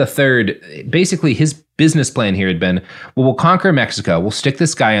 Napoleon III, basically his business plan here had been, well, we'll conquer Mexico. We'll stick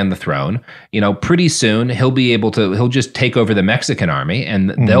this guy on the throne. Pretty soon he'll just take over the Mexican army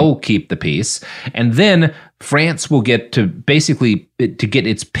and they'll keep the peace. And then France will get to get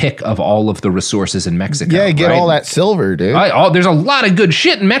its pick of all of the resources in Mexico. Yeah, get all that silver, dude. There's a lot of good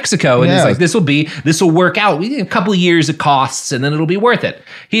shit in Mexico. And it's like, this will work out. A couple of years it costs and then it'll be worth it.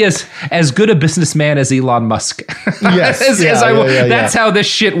 He is as good a businessman as Elon Musk. Yes. That's how this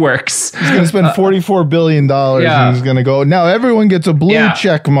shit works. He's going to spend $44 billion and he's going to go, now everyone gets a blue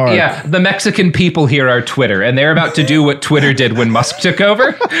check mark. Yeah, the Mexican people here are Twitter, and they're about to do what Twitter did when Musk took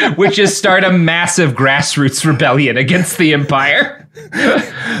over, which is start a massive grassroots rebellion against the empire.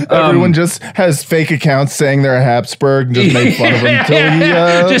 Everyone just has fake accounts saying they're a Habsburg and just make fun of them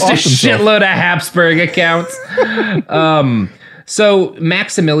until he just a shitload of Habsburg accounts. So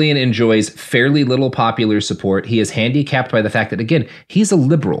Maximilian enjoys fairly little popular support. He is handicapped by the fact that, again, he's a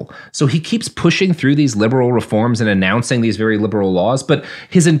liberal. So he keeps pushing through these liberal reforms and announcing these very liberal laws, but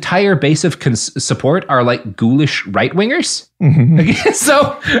his entire base of support are like ghoulish right-wingers.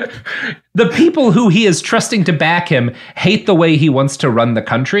 So the people who he is trusting to back him hate the way he wants to run the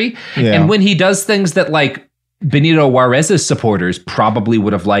country. And when he does things that like Benito Juarez's supporters probably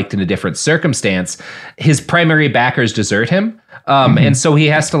would have liked in a different circumstance, his primary backers desert him. And so he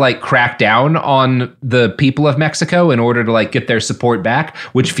has to like crack down on the people of Mexico in order to like get their support back,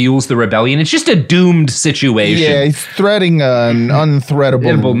 which fuels the rebellion. It's just a doomed situation. Yeah, he's threading an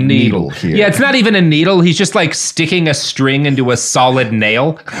unthreadable needle here. Yeah, it's not even a needle. He's just like sticking a string into a solid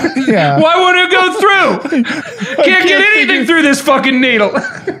nail. Yeah. Why won't it go through? Can't get anything through this fucking needle.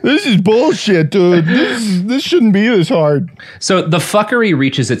 This is bullshit, dude. This shouldn't be this hard. So the fuckery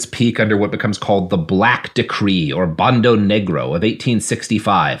reaches its peak under what becomes called the Black Decree, or Bando Negro, of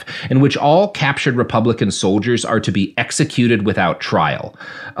 1865, in which all captured Republican soldiers are to be executed without trial.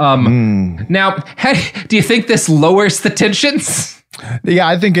 Now, do you think this lowers the tensions? Yeah,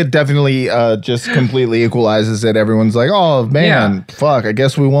 I think it definitely just completely equalizes it. Everyone's like, oh, man, fuck, I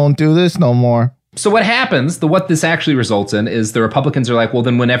guess we won't do this no more. So what happens, what this actually results in, is the Republicans are like, well,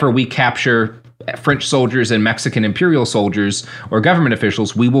 then whenever we capture French soldiers and Mexican imperial soldiers or government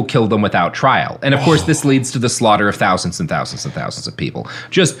officials, we will kill them without trial. And of course, this leads to the slaughter of thousands and thousands and thousands of people.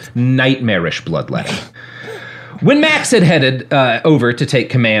 Just nightmarish bloodletting. When Max had headed over to take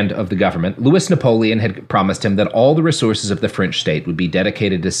command of the government, Louis Napoleon had promised him that all the resources of the French state would be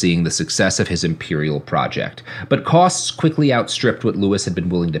dedicated to seeing the success of his imperial project. But costs quickly outstripped what Louis had been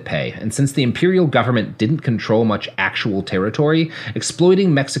willing to pay, and since the imperial government didn't control much actual territory,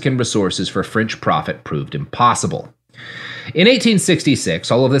 exploiting Mexican resources for French profit proved impossible. In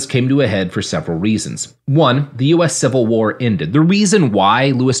 1866, all of this came to a head for several reasons. One, the U.S. Civil War ended. The reason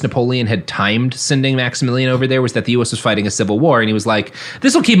why Louis Napoleon had timed sending Maximilian over there was that the U.S. was fighting a civil war, and he was like,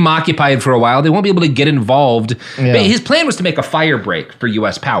 this will keep them occupied for a while. They won't be able to get involved. Yeah. But his plan was to make a fire break for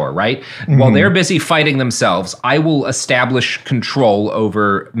U.S. power, right? Mm-hmm. While they're busy fighting themselves, I will establish control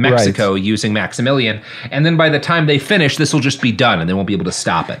over Mexico using Maximilian. And then by the time they finish, this will just be done, and they won't be able to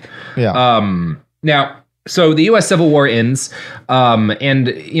stop it. Yeah. Now, so the U.S. Civil War ends, and,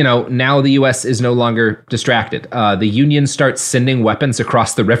 now the U.S. is no longer distracted. The Union starts sending weapons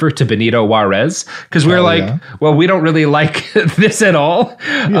across the river to Benito Juarez, because we're well, we don't really like this at all.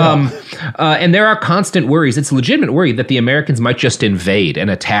 Yeah. And there are constant worries. It's a legitimate worry that the Americans might just invade and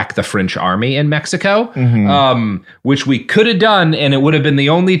attack the French army in Mexico, which we could have done, and it would have been the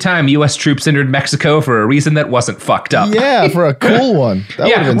only time U.S. troops entered Mexico for a reason that wasn't fucked up. Yeah, for a cool one.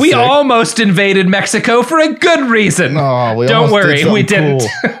 That we almost invaded Mexico for a good reason. Oh, don't worry, we didn't.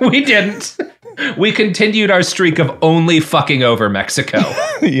 We didn't. We continued our streak of only fucking over Mexico.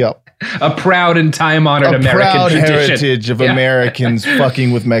 Yep. A proud and time-honored American proud tradition. Heritage of Americans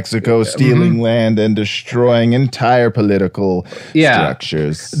fucking with Mexico, stealing land and destroying entire political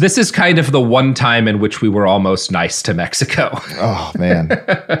structures. This is kind of the one time in which we were almost nice to Mexico. Oh, man.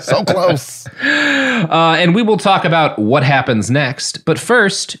 So close. And we will talk about what happens next. But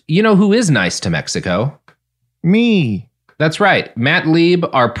first, you know who is nice to Mexico? Me. That's right. Matt Lieb,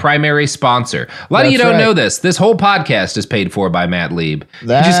 our primary sponsor. A lot of you don't know this. This whole podcast is paid for by Matt Lieb.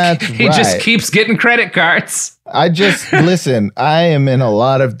 He just keeps getting credit cards. Listen, I am in a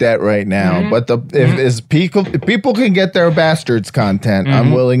lot of debt right now, but if people can get their bastards content,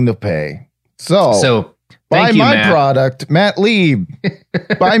 I'm willing to pay. So buy my product, Matt Lieb.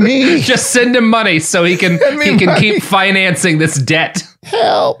 Buy me. Just send him money so he can keep financing this debt.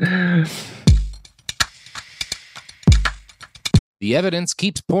 Help. The evidence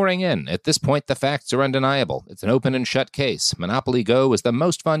keeps pouring in. At this point, the facts are undeniable. It's an open and shut case. Monopoly Go is the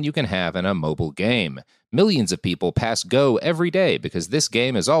most fun you can have in a mobile game. Millions of people pass Go every day because this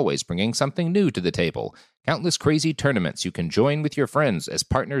game is always bringing something new to the table. Countless crazy tournaments you can join with your friends as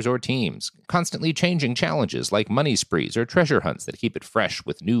partners or teams. Constantly changing challenges like money sprees or treasure hunts that keep it fresh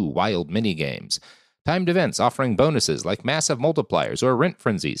with new wild mini-games. Timed events offering bonuses like massive multipliers or rent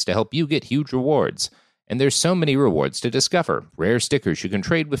frenzies to help you get huge rewards. And there's so many rewards to discover. Rare stickers you can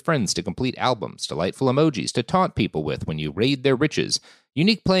trade with friends to complete albums, delightful emojis to taunt people with when you raid their riches,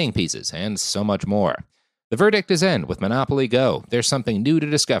 unique playing pieces, and so much more. The verdict is in with Monopoly Go. There's something new to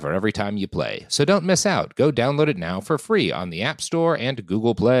discover every time you play. So don't miss out. Go download it now for free on the App Store and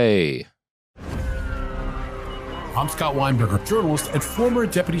Google Play. I'm Scott Weinberger, journalist and former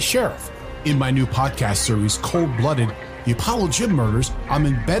deputy sheriff. In my new podcast series, Cold-Blooded, The Apollo Gym Murders, I'm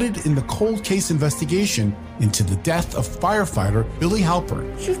embedded in the cold case investigation into the death of firefighter Billy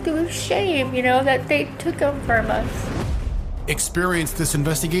Halpern. It's just a shame, that they took him from us. Experience this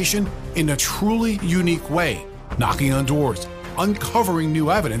investigation in a truly unique way, knocking on doors, uncovering new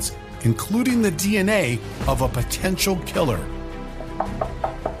evidence, including the DNA of a potential killer.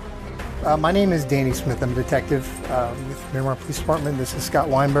 My name is Danny Smith. I'm a detective with Miramar Police Department. This is Scott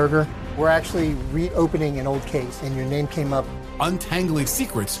Weinberger. We're actually reopening an old case, and your name came up. Untangling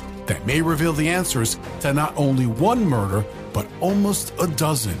secrets that may reveal the answers to not only one murder, but almost a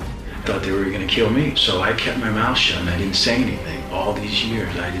dozen. I thought they were going to kill me, so I kept my mouth shut and I didn't say anything. All these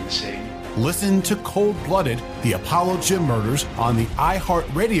years, I didn't say anything. Listen to Cold-Blooded, The Apollo Gym Murders on the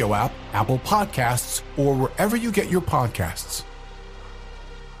iHeartRadio app, Apple Podcasts, or wherever you get your podcasts.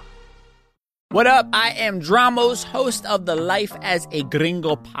 What up? I am Dramos, host of the Life as a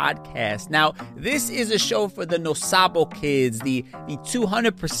Gringo podcast. Now, this is a show for the No Sabo kids, the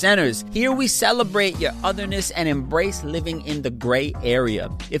 200%ers. Here we celebrate your otherness and embrace living in the gray area.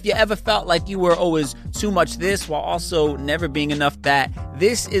 If you ever felt like you were always too much this while also never being enough that,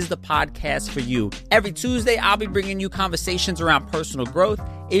 this is the podcast for you. Every Tuesday, I'll be bringing you conversations around personal growth,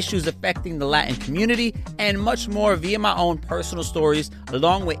 issues affecting the Latin community, and much more via my own personal stories,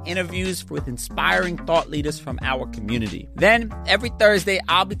 along with interviews with inspiring thought leaders from our community. Then, every Thursday,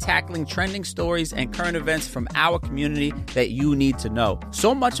 I'll be tackling trending stories and current events from our community that you need to know.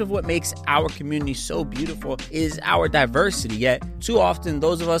 So much of what makes our community so beautiful is our diversity, yet too often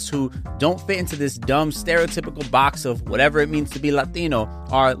those of us who don't fit into this dumb stereotypical box of whatever it means to be Latino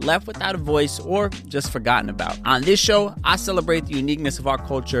are left without a voice or just forgotten about. On this show, I celebrate the uniqueness of our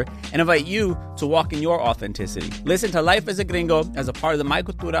culture and invite you to walk in your authenticity. Listen to Life as a Gringo as a part of the My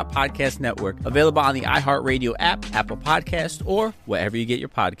Cultura podcast network, available on the iHeartRadio app, Apple Podcasts, or wherever you get your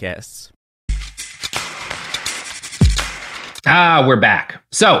podcasts. We're back.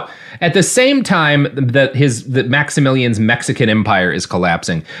 So, at the same time that Maximilian's Mexican empire is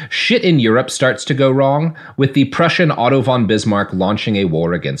collapsing, shit in Europe starts to go wrong, with the Prussian Otto von Bismarck launching a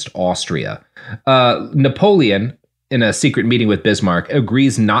war against Austria. Napoleon, in a secret meeting with Bismarck,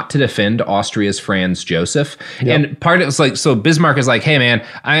 agrees not to defend Austria's Franz Joseph. Yep. And part of it's like, so Bismarck is like, hey man,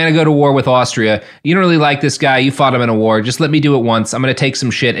 I'm going to go to war with Austria. You don't really like this guy. You fought him in a war. Just let me do it once. I'm going to take some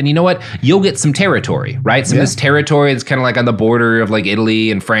shit. And you know what? You'll get some territory, right? Some of this territory that's kind of like on the border of like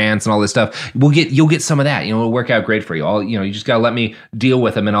Italy and France and all this stuff. You'll get some of that. You know, it'll work out great for you. You just got to let me deal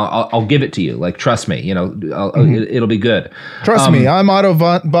with him and I'll give it to you. Like, trust me, it'll be good. Trust me. I'm Otto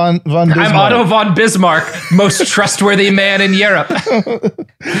von Bismarck. I'm Otto von Bismarck, most trustworthy man in Europe.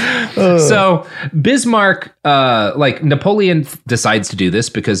 So Bismarck, Napoleon decides to do this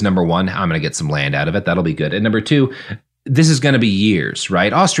because number one, I'm going to get some land out of it. That'll be good. And number two, this is going to be years,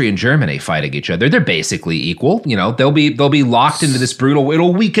 right? Austria and Germany fighting each other. They're basically equal. You know, they'll be locked into this brutal.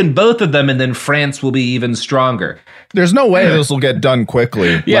 It'll weaken both of them, and then France will be even stronger. There's no way this will get done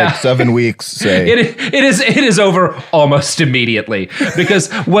quickly. Like 7 weeks, say. It is over almost immediately,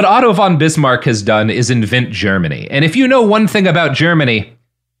 because what Otto von Bismarck has done is invent Germany. And if you know one thing about Germany,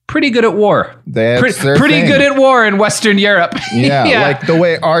 pretty good at war. Pretty good at war in Western Europe. Yeah, like the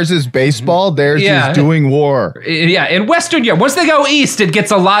way ours is baseball, theirs is doing war. Yeah, in Western Europe. Once they go east, it gets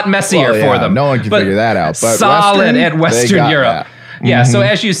a lot messier for them. No one can figure that out. But solid at Western Europe. That. Yeah, so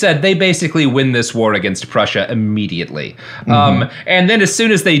as you said, they basically win this war against Prussia immediately. And then as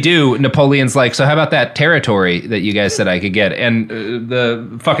soon as they do, Napoleon's like, so how about that territory that you guys said I could get? And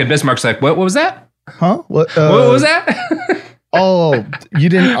the fucking Bismarck's like, what was that? Huh? What was that? Oh, you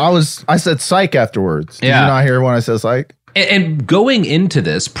didn't. I said psych afterwards. Did you not hear when I said psych? And going into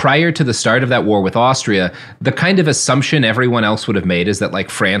this, prior to the start of that war with Austria, the kind of assumption everyone else would have made is that like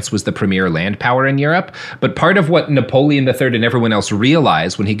France was the premier land power in Europe. But part of what Napoleon III and everyone else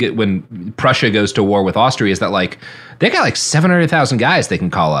realized when Prussia goes to war with Austria is that like they got like 700,000 guys they can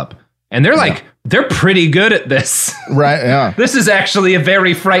call up, and they're like they're pretty good at this. Right. Yeah. This is actually a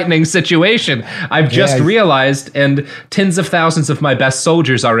very frightening situation. I've just realized, and tens of thousands of my best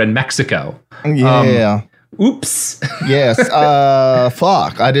soldiers are in Mexico. Yeah. Oops. Yes.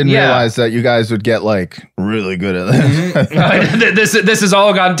 Fuck. I didn't realize that you guys would get like really good at this. This has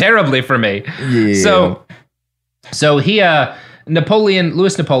all gone terribly for me. Yeah. So he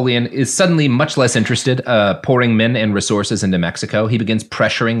Louis Napoleon is suddenly much less interested, pouring men and resources into Mexico. He begins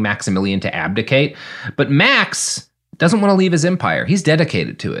pressuring Maximilian to abdicate, but Max doesn't want to leave his empire. He's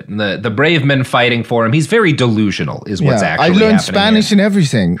dedicated to it. And the brave men fighting for him, he's very delusional is what's actually happening. I learned Spanish here. And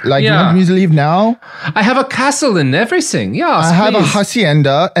everything. Like, you want me to leave now? I have a castle and everything. Yes, I have a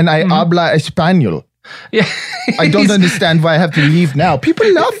hacienda and I habla español. Yeah. I don't understand why I have to leave now.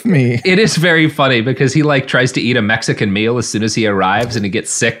 People love me. It is very funny because he like tries to eat a Mexican meal as soon as he arrives and he gets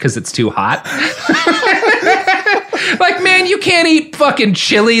sick because it's too hot. Like, man, you can't eat fucking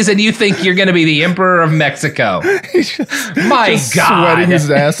chilies and you think you're going to be the emperor of Mexico. My God. Sweating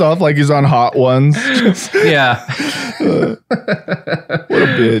his ass off like he's on Hot Ones. Yeah. What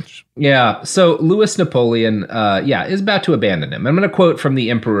a bitch. Yeah. So Louis Napoleon, is about to abandon him. I'm going to quote from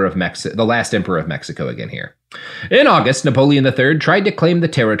the last emperor of Mexico again here. In August, Napoleon III tried to claim the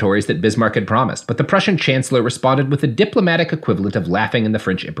territories that Bismarck had promised, but the Prussian chancellor responded with the diplomatic equivalent of laughing in the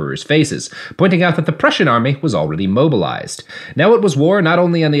French emperor's faces, pointing out that the Prussian army was already mobilized. Now it was war not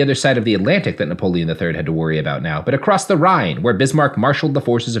only on the other side of the Atlantic that Napoleon III had to worry about now, but across the Rhine, where Bismarck marshaled the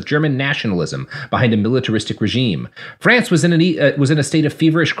forces of German nationalism behind a militaristic regime. France was in a state of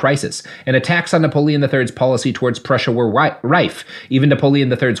feverish crisis, and attacks on Napoleon III's policy towards Prussia were rife. Even Napoleon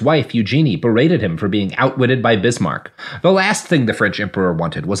III's wife, Eugenie, berated him for being outwitted by Bismarck. The last thing the French emperor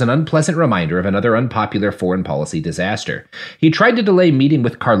wanted was an unpleasant reminder of another unpopular foreign policy disaster. He tried to delay meeting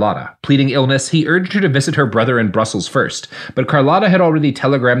with Carlotta. Pleading illness, he urged her to visit her brother in Brussels first, but Carlotta had already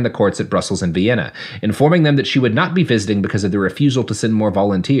telegrammed the courts at Brussels and Vienna, informing them that she would not be visiting because of the refusal to send more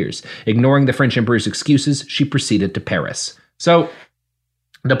volunteers. Ignoring the French emperor's excuses, she proceeded to Paris. So,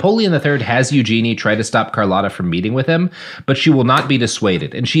 Napoleon III has Eugenie try to stop Carlotta from meeting with him, but she will not be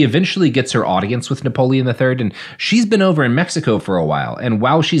dissuaded, and she eventually gets her audience with Napoleon III, and she's been over in Mexico for a while, and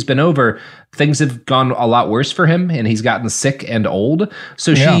while she's been over, things have gone a lot worse for him, and he's gotten sick and old,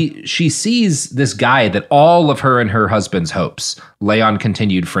 so she sees this guy that all of her and her husband's hopes lay on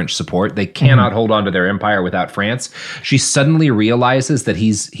continued French support. They cannot hold on to their empire without France. She suddenly realizes that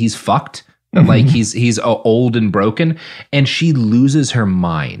he's fucked. Like he's old and broken, and she loses her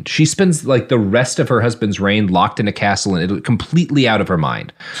mind. She spends like the rest of her husband's reign locked in a castle and completely out of her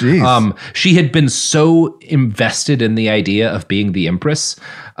mind. Jeez. She had been so invested in the idea of being the empress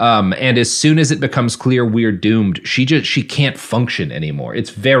And as soon as it becomes clear we're doomed, she can't function anymore.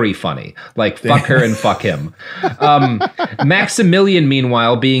 It's very funny. Like, fuck her and fuck him. Maximilian,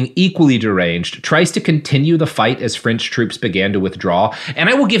 meanwhile, being equally deranged, tries to continue the fight as French troops began to withdraw. And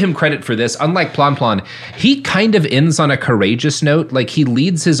I will give him credit for this. Unlike Plan Plan, he kind of ends on a courageous note. Like, he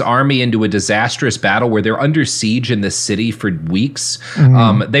leads his army into a disastrous battle where they're under siege in this city for weeks.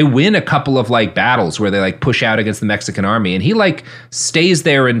 They win a couple of like battles where they like push out against the Mexican army, and he like stays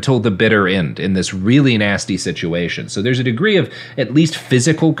there until the bitter end in this really nasty situation. So there's a degree of at least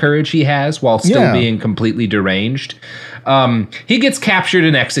physical courage he has while still being completely deranged. He gets captured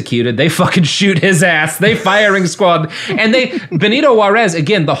and executed. They fucking shoot his ass. They firing squad. And Benito Juarez,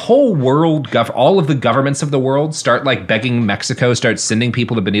 again, the whole world, all of the governments of the world start like begging Mexico, start sending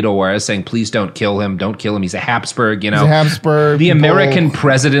people to Benito Juarez saying, please don't kill him. Don't kill him. He's a Habsburg, you know. He's a Habsburg. The American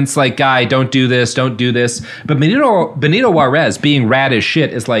president's like, guy, don't do this. Don't do this. But Benito Juarez, being rad as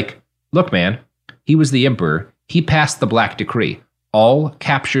shit, is like, look, man, he was the emperor. He passed the Black Decree. All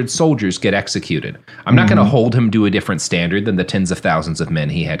captured soldiers get executed. I'm not going to hold him to a different standard than the tens of thousands of men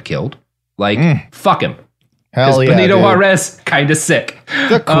he had killed. Like, fuck him. Hell yeah, Benito Juarez, kind of sick.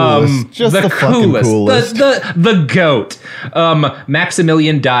 The coolest. Just the fucking coolest. The GOAT.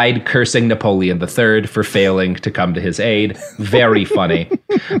 Maximilian died cursing Napoleon III for failing to come to his aid. Very funny.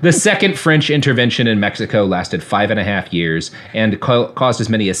 The second French intervention in Mexico lasted 5.5 years and caused as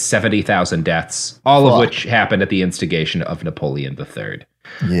many as 70,000 deaths, all of which happened at the instigation of Napoleon III.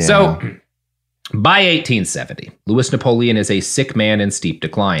 Yeah. So, by 1870, Louis Napoleon is a sick man in steep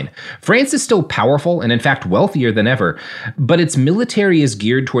decline. France is still powerful and, in fact, wealthier than ever, but its military is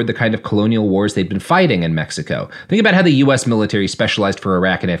geared toward the kind of colonial wars they'd been fighting in Mexico. Think about how the U.S. military specialized for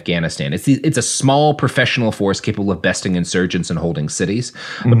Iraq and Afghanistan. It's a small professional force capable of besting insurgents and holding cities.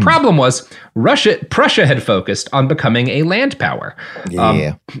 The problem was Prussia had focused on becoming a land power.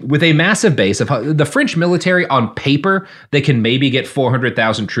 With a massive base of the French military on paper, they can maybe get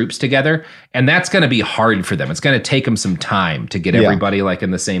 400,000 troops together, and that's going to be hard for them. It's going to take them some time to get everybody like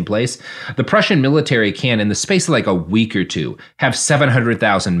in the same place. The Prussian military can, in the space of like a week or two, have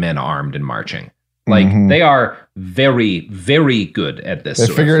 700,000 men armed and marching. Like, they are very, very good at this.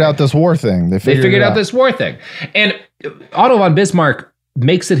 They figured out this war thing. They figured out this war thing. And Otto von Bismarck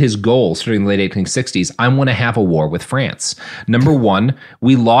makes it his goal starting in the late 1860s, I want to have a war with France. Number one,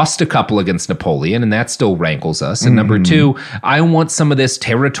 we lost a couple against Napoleon, and that still rankles us. And number two, I want some of this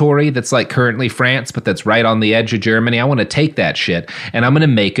territory that's like currently France, but that's right on the edge of Germany. I want to take that shit, and I'm going to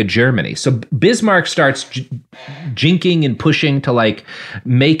make a Germany. So Bismarck starts jinking and pushing to like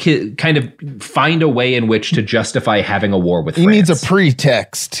make it kind of find a way in which to justify having a war with France. He needs a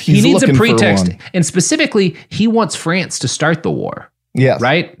pretext. He needs a pretext. And specifically, he wants France to start the war. Yes.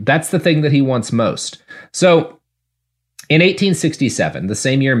 Right? That's the thing that he wants most. So in 1867, the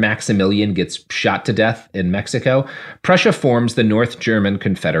same year Maximilian gets shot to death in Mexico, Prussia forms the North German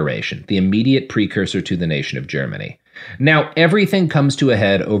Confederation, the immediate precursor to the nation of Germany. Now, everything comes to a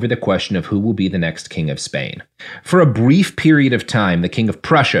head over the question of who will be the next king of Spain. For a brief period of time, the king of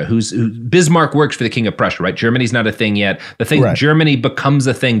Prussia, Bismarck works for the king of Prussia, right? Germany's not a thing yet. Germany becomes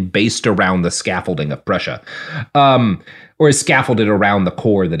a thing based around the scaffolding of Prussia. Or is scaffolded around the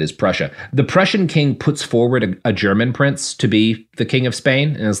core that is Prussia. The Prussian king puts forward a German prince to be the king of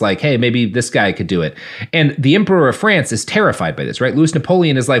Spain and is like, hey, maybe this guy could do it. And the emperor of France is terrified by this, right? Louis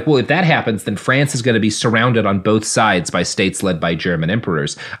Napoleon is like, well, if that happens, then France is going to be surrounded on both sides by states led by German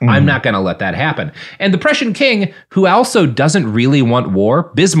emperors. I'm not going to let that happen. And the Prussian king, who also doesn't really want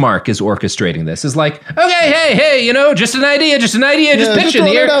war, Bismarck is orchestrating this, is like, okay, hey, you know, just an idea, just pitching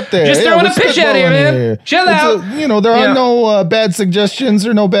here. Just throwing a pitch out here, man. Chill out. There are no bad suggestions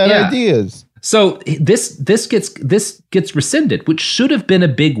or no bad ideas. So this gets rescinded, which should have been a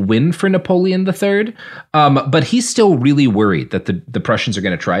big win for Napoleon III. But he's still really worried that the Prussians are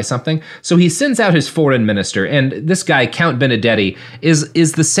going to try something. So he sends out his foreign minister, and this guy, Count Benedetti,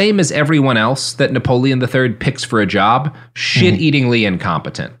 is the same as everyone else that Napoleon III picks for a job, shit-eatingly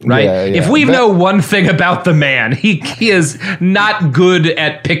incompetent, right? If we know one thing about the man, he is not good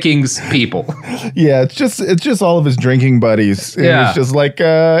at picking people. Yeah, it's just all of his drinking buddies. It's just like,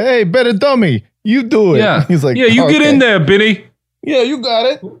 hey, better dummy. You do it. Yeah. He's like, yeah, you get in there, Benny. Yeah, you got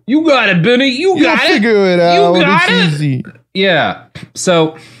it. You got it, Benny. You got it. Figure it out. You got it's it. Easy. Yeah.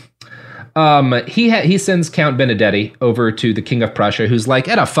 So He sends Count Benedetti over to the King of Prussia, who's like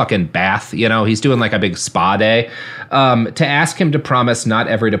at a fucking bath, he's doing like a big spa day, to ask him to promise not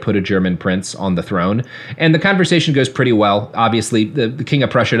ever to put a German prince on the throne. And the conversation goes pretty well. Obviously, the King of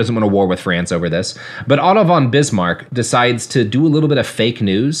Prussia doesn't want a war with France over this, but Otto von Bismarck decides to do a little bit of fake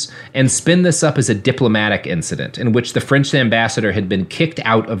news and spin this up as a diplomatic incident in which the French ambassador had been kicked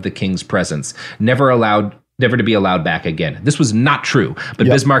out of the king's presence, never to be allowed back again. This was not true, but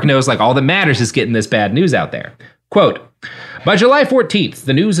Bismarck knows like all that matters is getting this bad news out there. Quote, by July 14th,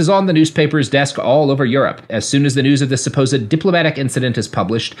 the news is on the newspaper's desk all over Europe. As soon as the news of this supposed diplomatic incident is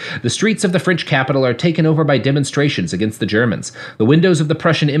published, the streets of the French capital are taken over by demonstrations against the Germans. The windows of the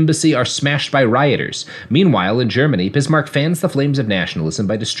Prussian embassy are smashed by rioters. Meanwhile, in Germany, Bismarck fans the flames of nationalism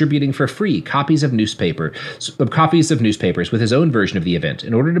by distributing for free copies of newspapers with his own version of the event,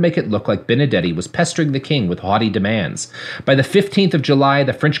 in order to make it look like Benedetti was pestering the king with haughty demands. By the 15th of July,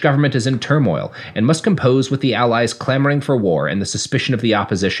 the French government is in turmoil and must compose with the Allies clamoring for war and the suspicion of the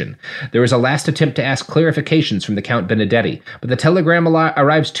opposition. There is a last attempt to ask clarifications from the Count Benedetti, but the telegram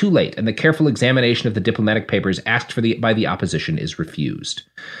arrives too late, and the careful examination of the diplomatic papers asked for by the opposition is refused.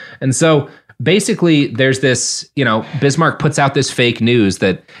 And so basically there's this, Bismarck puts out this fake news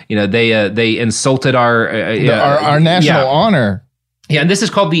that, they insulted our national honor. Yeah, and this is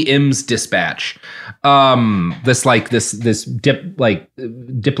called the Ems Dispatch. This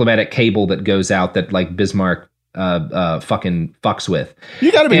diplomatic cable that goes out that like Bismarck fucking fucks with.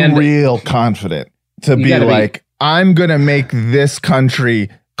 You got to be real confident to be like, I'm gonna make this country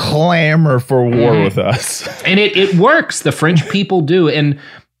clamor for war with us. And it works. The French people do. And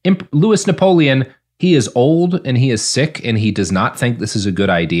Louis Napoleon, he is old and he is sick and he does not think this is a good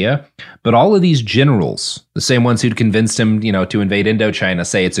idea. But all of these generals, the same ones who'd convinced him, to invade Indochina,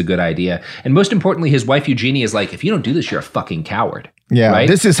 say it's a good idea. And most importantly, his wife Eugenie is like, if you don't do this, you're a fucking coward. Yeah, right?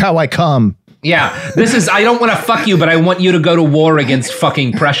 This is how I come. Yeah, I don't want to fuck you, but I want you to go to war against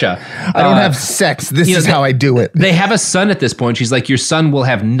fucking Prussia. I don't have sex. This is how I do it. They have a son at this point. She's like, your son will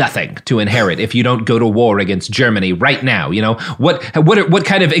have nothing to inherit if you don't go to war against Germany right now. What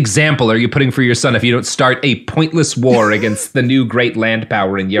kind of example are you putting for your son if you don't start a pointless war against the new great land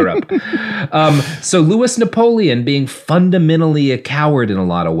power in Europe? So Louis Napoleon, being fundamentally a coward in a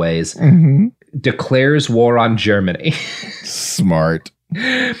lot of ways, declares war on Germany. Smart.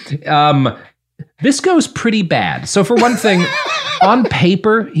 This goes pretty bad. So for one thing, on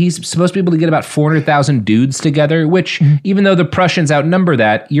paper, he's supposed to be able to get about 400,000 dudes together, which even though the Prussians outnumber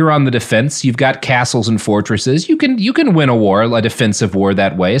that, you're on the defense. You've got castles and fortresses. You can win a defensive war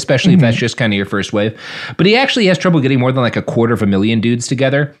that way, especially if that's just kind of your first wave. But he actually has trouble getting more than like 250,000 dudes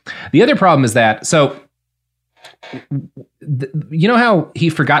together. The other problem is that, you know how he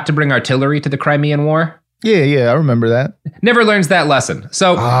forgot to bring artillery to the Crimean War? Yeah, I remember that. Never learns that lesson.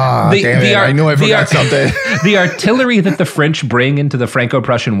 So I knew I forgot something. The artillery that the French bring into the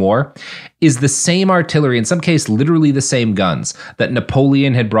Franco-Prussian War is the same artillery, in some case, literally the same guns that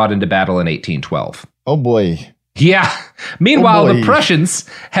Napoleon had brought into battle in 1812. Oh boy. Yeah. Meanwhile, the Prussians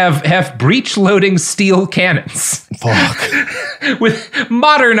have breech-loading steel cannons. Fuck. With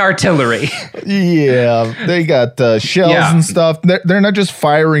modern artillery. Yeah, they got shells and stuff. They're not just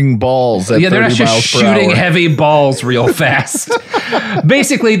firing balls at 30 they're not just miles per shooting hour. heavy balls real fast.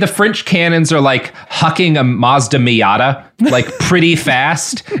 Basically, the French cannons are like hucking a Mazda Miata, like pretty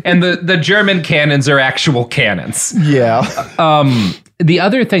fast, and the German cannons are actual cannons. Yeah. The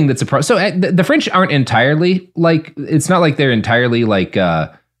other thing that's a problem, so the French aren't entirely like, it's not like they're entirely like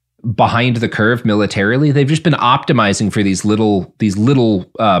behind the curve militarily. They've just been optimizing for these little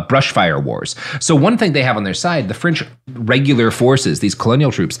brush fire wars. So one thing they have on their side, the French regular forces, these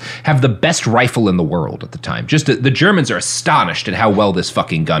colonial troops, have the best rifle in the world at the time. Just the Germans are astonished at how well this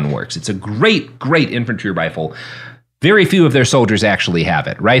fucking gun works. It's a great infantry rifle. Very few of their soldiers actually have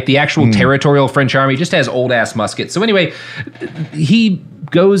it, right? The actual territorial French army just has old-ass muskets. So anyway, he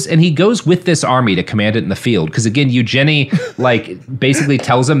goes with this army to command it in the field. Because again, Eugenie basically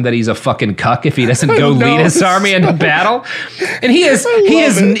tells him that he's a fucking cuck if he doesn't go lead his army into battle. And he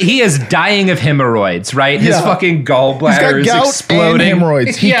is dying of hemorrhoids, right? His fucking gallbladder is exploding. And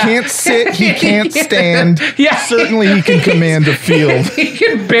hemorrhoids. He can't sit. He can't stand. Certainly he can command a field. He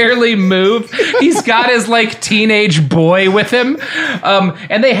can barely move. He's got his teenage boy with him.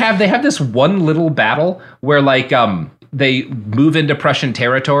 And they have this one little battle where they move into Prussian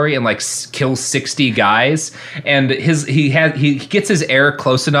territory and kill 60 guys, and he gets his air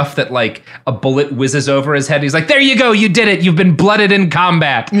close enough that a bullet whizzes over his head. He's like, "There you go, you did it. You've been blooded in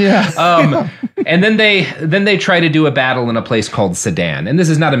combat." Yeah. And then they try to do a battle in a place called Sedan. And this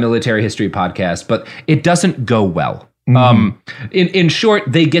is not a military history podcast, but it doesn't go well. In short,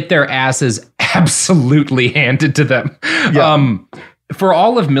 they get their asses absolutely handed to them. Yeah. For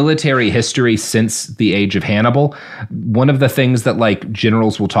all of military history since the age of Hannibal, one of the things that like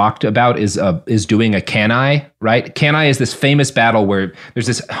generals will talk about is doing a cannae, right? Cannae is this famous battle where there's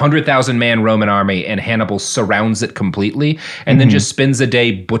this 100,000 man Roman army and Hannibal surrounds it completely and then just spends a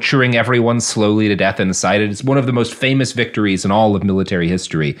day butchering everyone slowly to death inside it. It's one of the most famous victories in all of military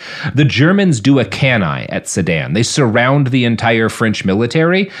history. The Germans do a cannae at Sedan. They surround the entire French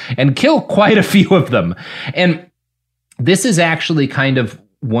military and kill quite a few of them. And this is actually kind of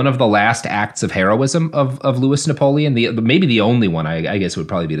one of the last acts of heroism of Louis Napoleon. Maybe the only one, I guess would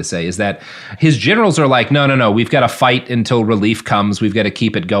probably be to say, is that his generals are like, no, we've got to fight until relief comes. We've got to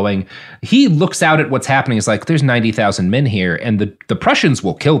keep it going. He looks out at what's happening. He's like, there's 90,000 men here, and the Prussians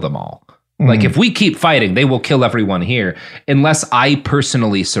will kill them all. Like, if we keep fighting, they will kill everyone here unless I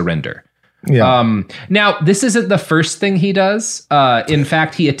personally surrender. Yeah. Now, this isn't the first thing he does. In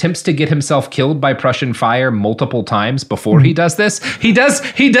fact, he attempts to get himself killed by Prussian fire multiple times before he does this. He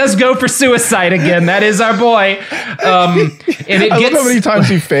does go for suicide again. That is our boy. And I love how many times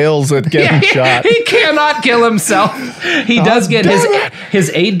he fails at getting shot. He cannot kill himself. He does get his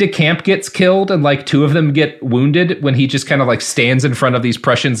aide-de-camp gets killed, and like two of them get wounded when he just kind of like stands in front of these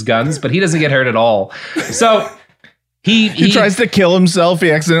Prussians' guns, but he doesn't get hurt at all. So He tries to kill himself. He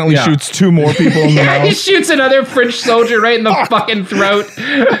accidentally shoots two more people in the mouth. He shoots another French soldier right in the fucking throat.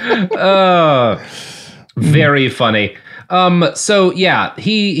 Very funny. So yeah,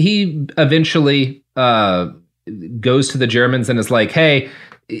 he eventually goes to the Germans and is like, hey,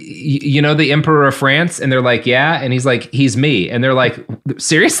 you know the Emperor of France? And they're like, yeah. And he's like, he's me. And they're like,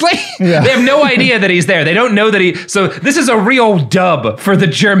 seriously? Yeah. They have no idea that he's there. They don't know that so this is a real dub for the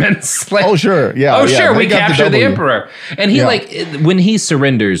Germans. Like, oh, sure. Yeah. Oh, sure. We capture the Emperor. And he like, when he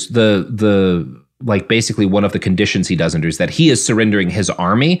surrenders, the like basically one of the conditions he does under is that he is surrendering his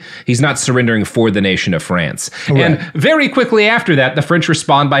army. He's not surrendering for the nation of France. Right. And very quickly after that, the French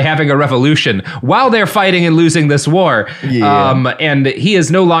respond by having a revolution while they're fighting and losing this war. Yeah. And he is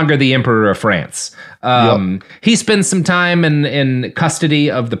no longer the Emperor of France. He spends some time in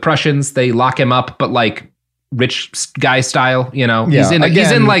custody of the Prussians. They lock him up, but like rich guy style, you know. Yeah.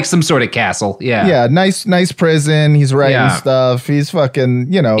 He's in like some sort of castle. Yeah. Yeah, nice prison. He's writing stuff. He's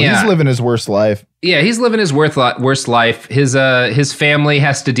fucking, you know, he's living his worst life. Yeah, he's living his worst life. His family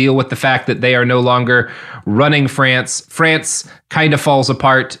has to deal with the fact that they are no longer running France. France kind of falls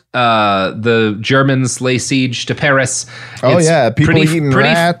apart. The Germans lay siege to Paris. People are eating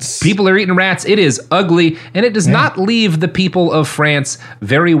rats. People are eating rats. It is ugly, and it does not leave the people of France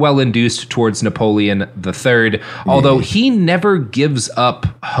very well induced towards Napoleon III, although he never gives up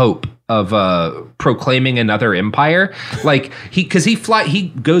hope of proclaiming another empire. Like he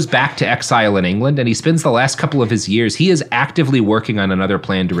goes back to exile in England, and he spends the last couple of his years, he is actively working on another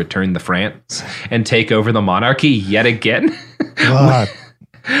plan to return to France and take over the monarchy yet again.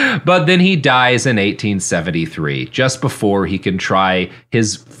 But then he dies in 1873, just before he can try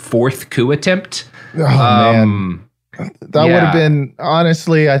his fourth coup attempt. Oh, man. That would have been,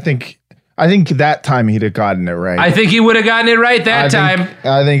 honestly, I think that time he'd have gotten it right. I think he would have gotten it right that time.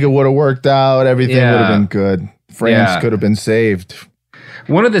 I think it would have worked out. Everything would have been good. France could have been saved.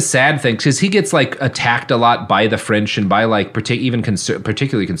 One of the sad things is he gets like attacked a lot by the French and by like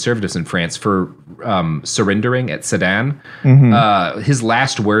particularly conservatives in France for surrendering at Sedan. Mm-hmm. His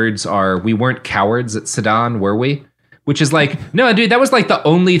last words are, "We weren't cowards at Sedan, were we?" Which is like, no, dude, that was like the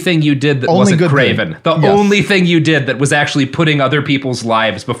only thing you did that wasn't craven. The only thing you did that was actually putting other people's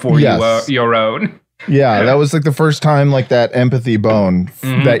lives before your own. Yeah, that was like the first time like that empathy bone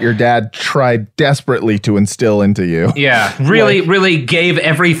that your dad tried desperately to instill into you. Yeah, really gave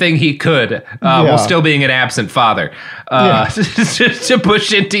everything he could while still being an absent father to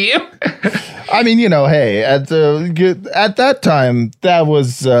push into you. I mean, you know, hey, at that time,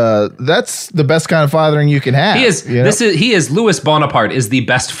 that's the best kind of fathering you can have. He is Louis Bonaparte is the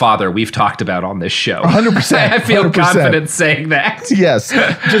best father we've talked about on this show. 100%. I feel 100%. Confident saying that. Yes,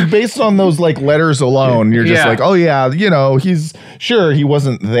 just based on those like letters alone, you're just like, oh yeah, you know, he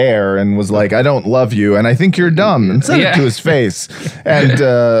wasn't there and was like, I don't love you and I think you're dumb, and said it to his face.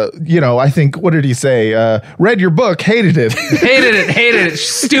 And you know, I think, what did he say? Read your book, hated it, hated it,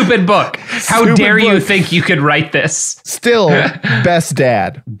 stupid book. How dare you think you could write this? Still, best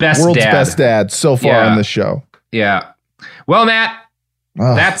dad. World's best dad so far on this show. Yeah. Well, Matt,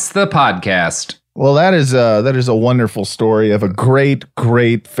 that's the podcast. Well, that is a wonderful story of a great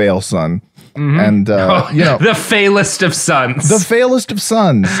fail son. Mm-hmm. And, you know, the failest of sons. The failest of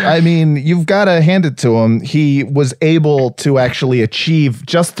sons. I mean, you've got to hand it to him. He was able to actually achieve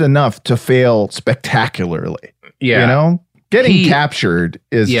just enough to fail spectacularly. Yeah. You know, getting captured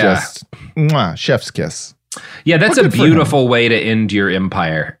is just chef's kiss. Yeah, that's a beautiful way to end your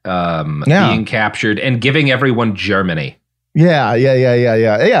empire. Being captured and giving everyone Germany. Yeah.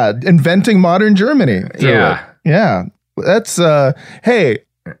 Inventing modern Germany. Yeah. Yeah. That's, hey,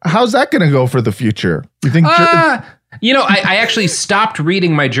 how's that going to go for the future? You think? You know, I actually stopped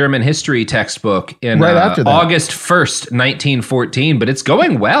reading my German history textbook in after that. August 1st, 1914, but it's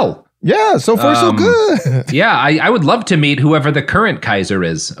going well. Yeah, so far so good. Yeah, I would love to meet whoever the current Kaiser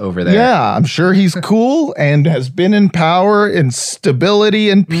is over there. Yeah, I'm sure he's cool and has been in power and stability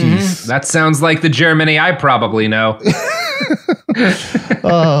and peace. That sounds like the Germany I probably know.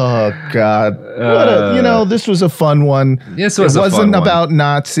 Oh, God. This was a fun one. This was It wasn't about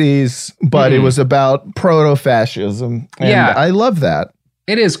Nazis, but it was about proto-fascism. And I love that.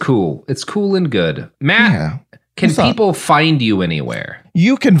 It is cool. It's cool and good. Matt, can people find you anywhere?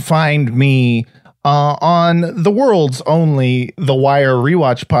 You can find me on the world's only The Wire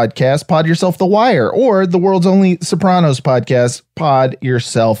rewatch podcast, Pod Yourself The Wire, or the world's only Sopranos podcast, Pod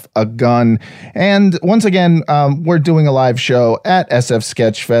Yourself a Gun. And once again, we're doing a live show at SF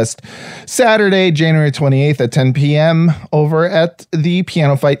Sketchfest Saturday, January 28th at 10 p.m. over at the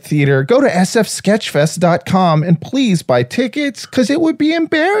Piano Fight Theater. Go to sfsketchfest.com and please buy tickets, because it would be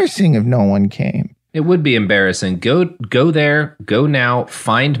embarrassing if no one came. It would be embarrassing. Go there. Go now.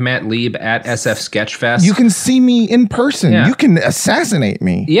 Find Matt Lieb at SF Sketchfest. You can see me in person. Yeah. You can assassinate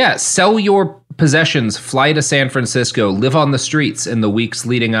me. Yeah. Sell your possessions. Fly to San Francisco. Live on the streets in the weeks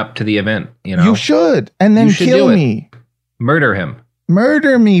leading up to the event. You should. And then kill me. Murder him.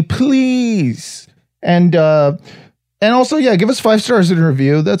 Murder me, please. And also, give us 5 stars in a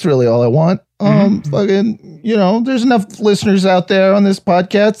review. That's really all I want. There's enough listeners out there on this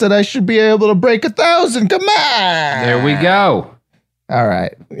podcast that I should be able to break 1,000. Come on. There we go. All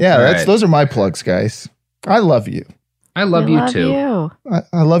right. Yeah, those are my plugs, guys. I love you. I love you too.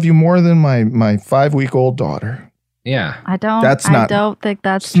 I love you more than my 5-week-old daughter. Yeah. I don't think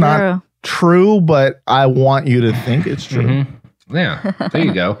that's true. Not true, but I want you to think it's true. Mm-hmm. Yeah. There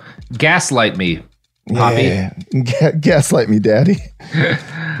you go. Gaslight me, Poppy. Yeah. Gaslight me, Daddy.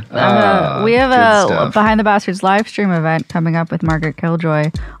 We have a Behind the Bastards live stream event coming up with Margaret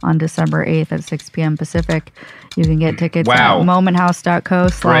Killjoy on December 8th at 6 p.m. Pacific. You can get tickets at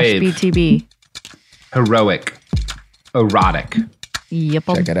momenthouse.co/BTB. Heroic. Erotic. Yep.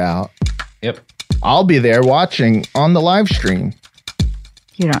 Check it out. Yep. I'll be there watching on the live stream.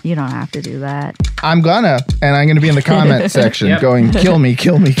 You don't have to do that. I'm gonna be in the comment section going, kill me,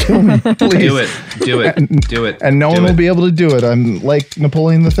 please. Do it. And no one will be able to do it. I'm like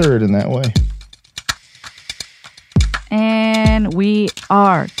Napoleon III in that way. And we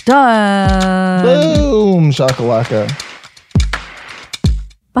are done. Boom, shakalaka.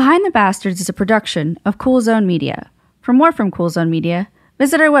 Behind the Bastards is a production of Cool Zone Media. For more from Cool Zone Media,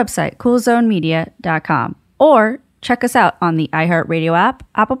 visit our website, coolzonemedia.com, or check us out on the iHeartRadio app,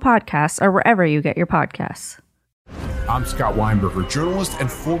 Apple Podcasts, or wherever you get your podcasts. I'm Scott Weinberger, journalist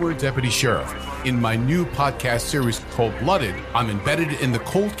and former deputy sheriff. In my new podcast series, Cold Blooded, I'm embedded in the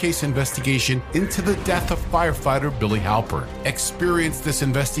cold case investigation into the death of firefighter Billy Halpern. Experience this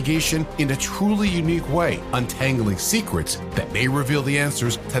investigation in a truly unique way, untangling secrets that may reveal the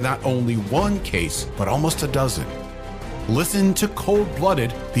answers to not only one case, but almost a dozen. Listen to Cold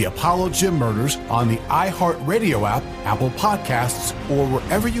Blooded, the Apollo Gym Murders on the iHeartRadio app, Apple Podcasts, or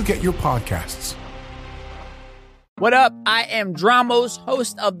wherever you get your podcasts. What up? I am Dramos,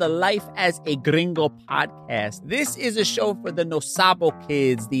 host of the Life as a Gringo podcast. This is a show for the No Sabo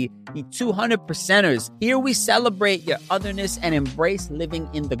kids, the 200%ers. Here we celebrate your otherness and embrace living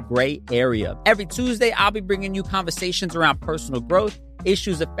in the gray area. Every Tuesday, I'll be bringing you conversations around personal growth,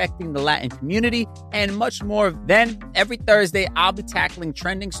 issues affecting the Latin community, and much more. Then, every Thursday, I'll be tackling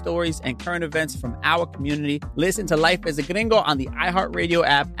trending stories and current events from our community. Listen to Life as a Gringo on the iHeartRadio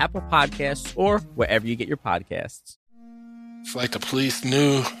app, Apple Podcasts, or wherever you get your podcasts. It's like the police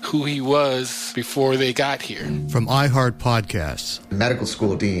knew who he was before they got here. From iHeart Podcasts. The medical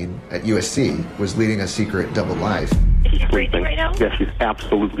school dean at USC was leading a secret double life. She's breathing right now? Yes, she's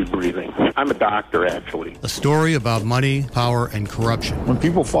absolutely breathing. I'm a doctor, actually. A story about money, power, and corruption. When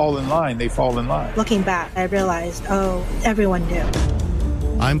people fall in line, they fall in line. Looking back, I realized, everyone knew.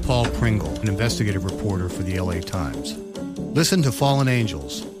 I'm Paul Pringle, an investigative reporter for the LA Times. Listen to Fallen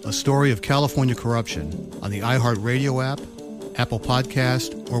Angels, a story of California corruption on the iHeartRadio app, Apple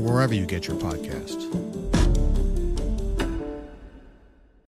Podcast, or wherever you get your podcasts.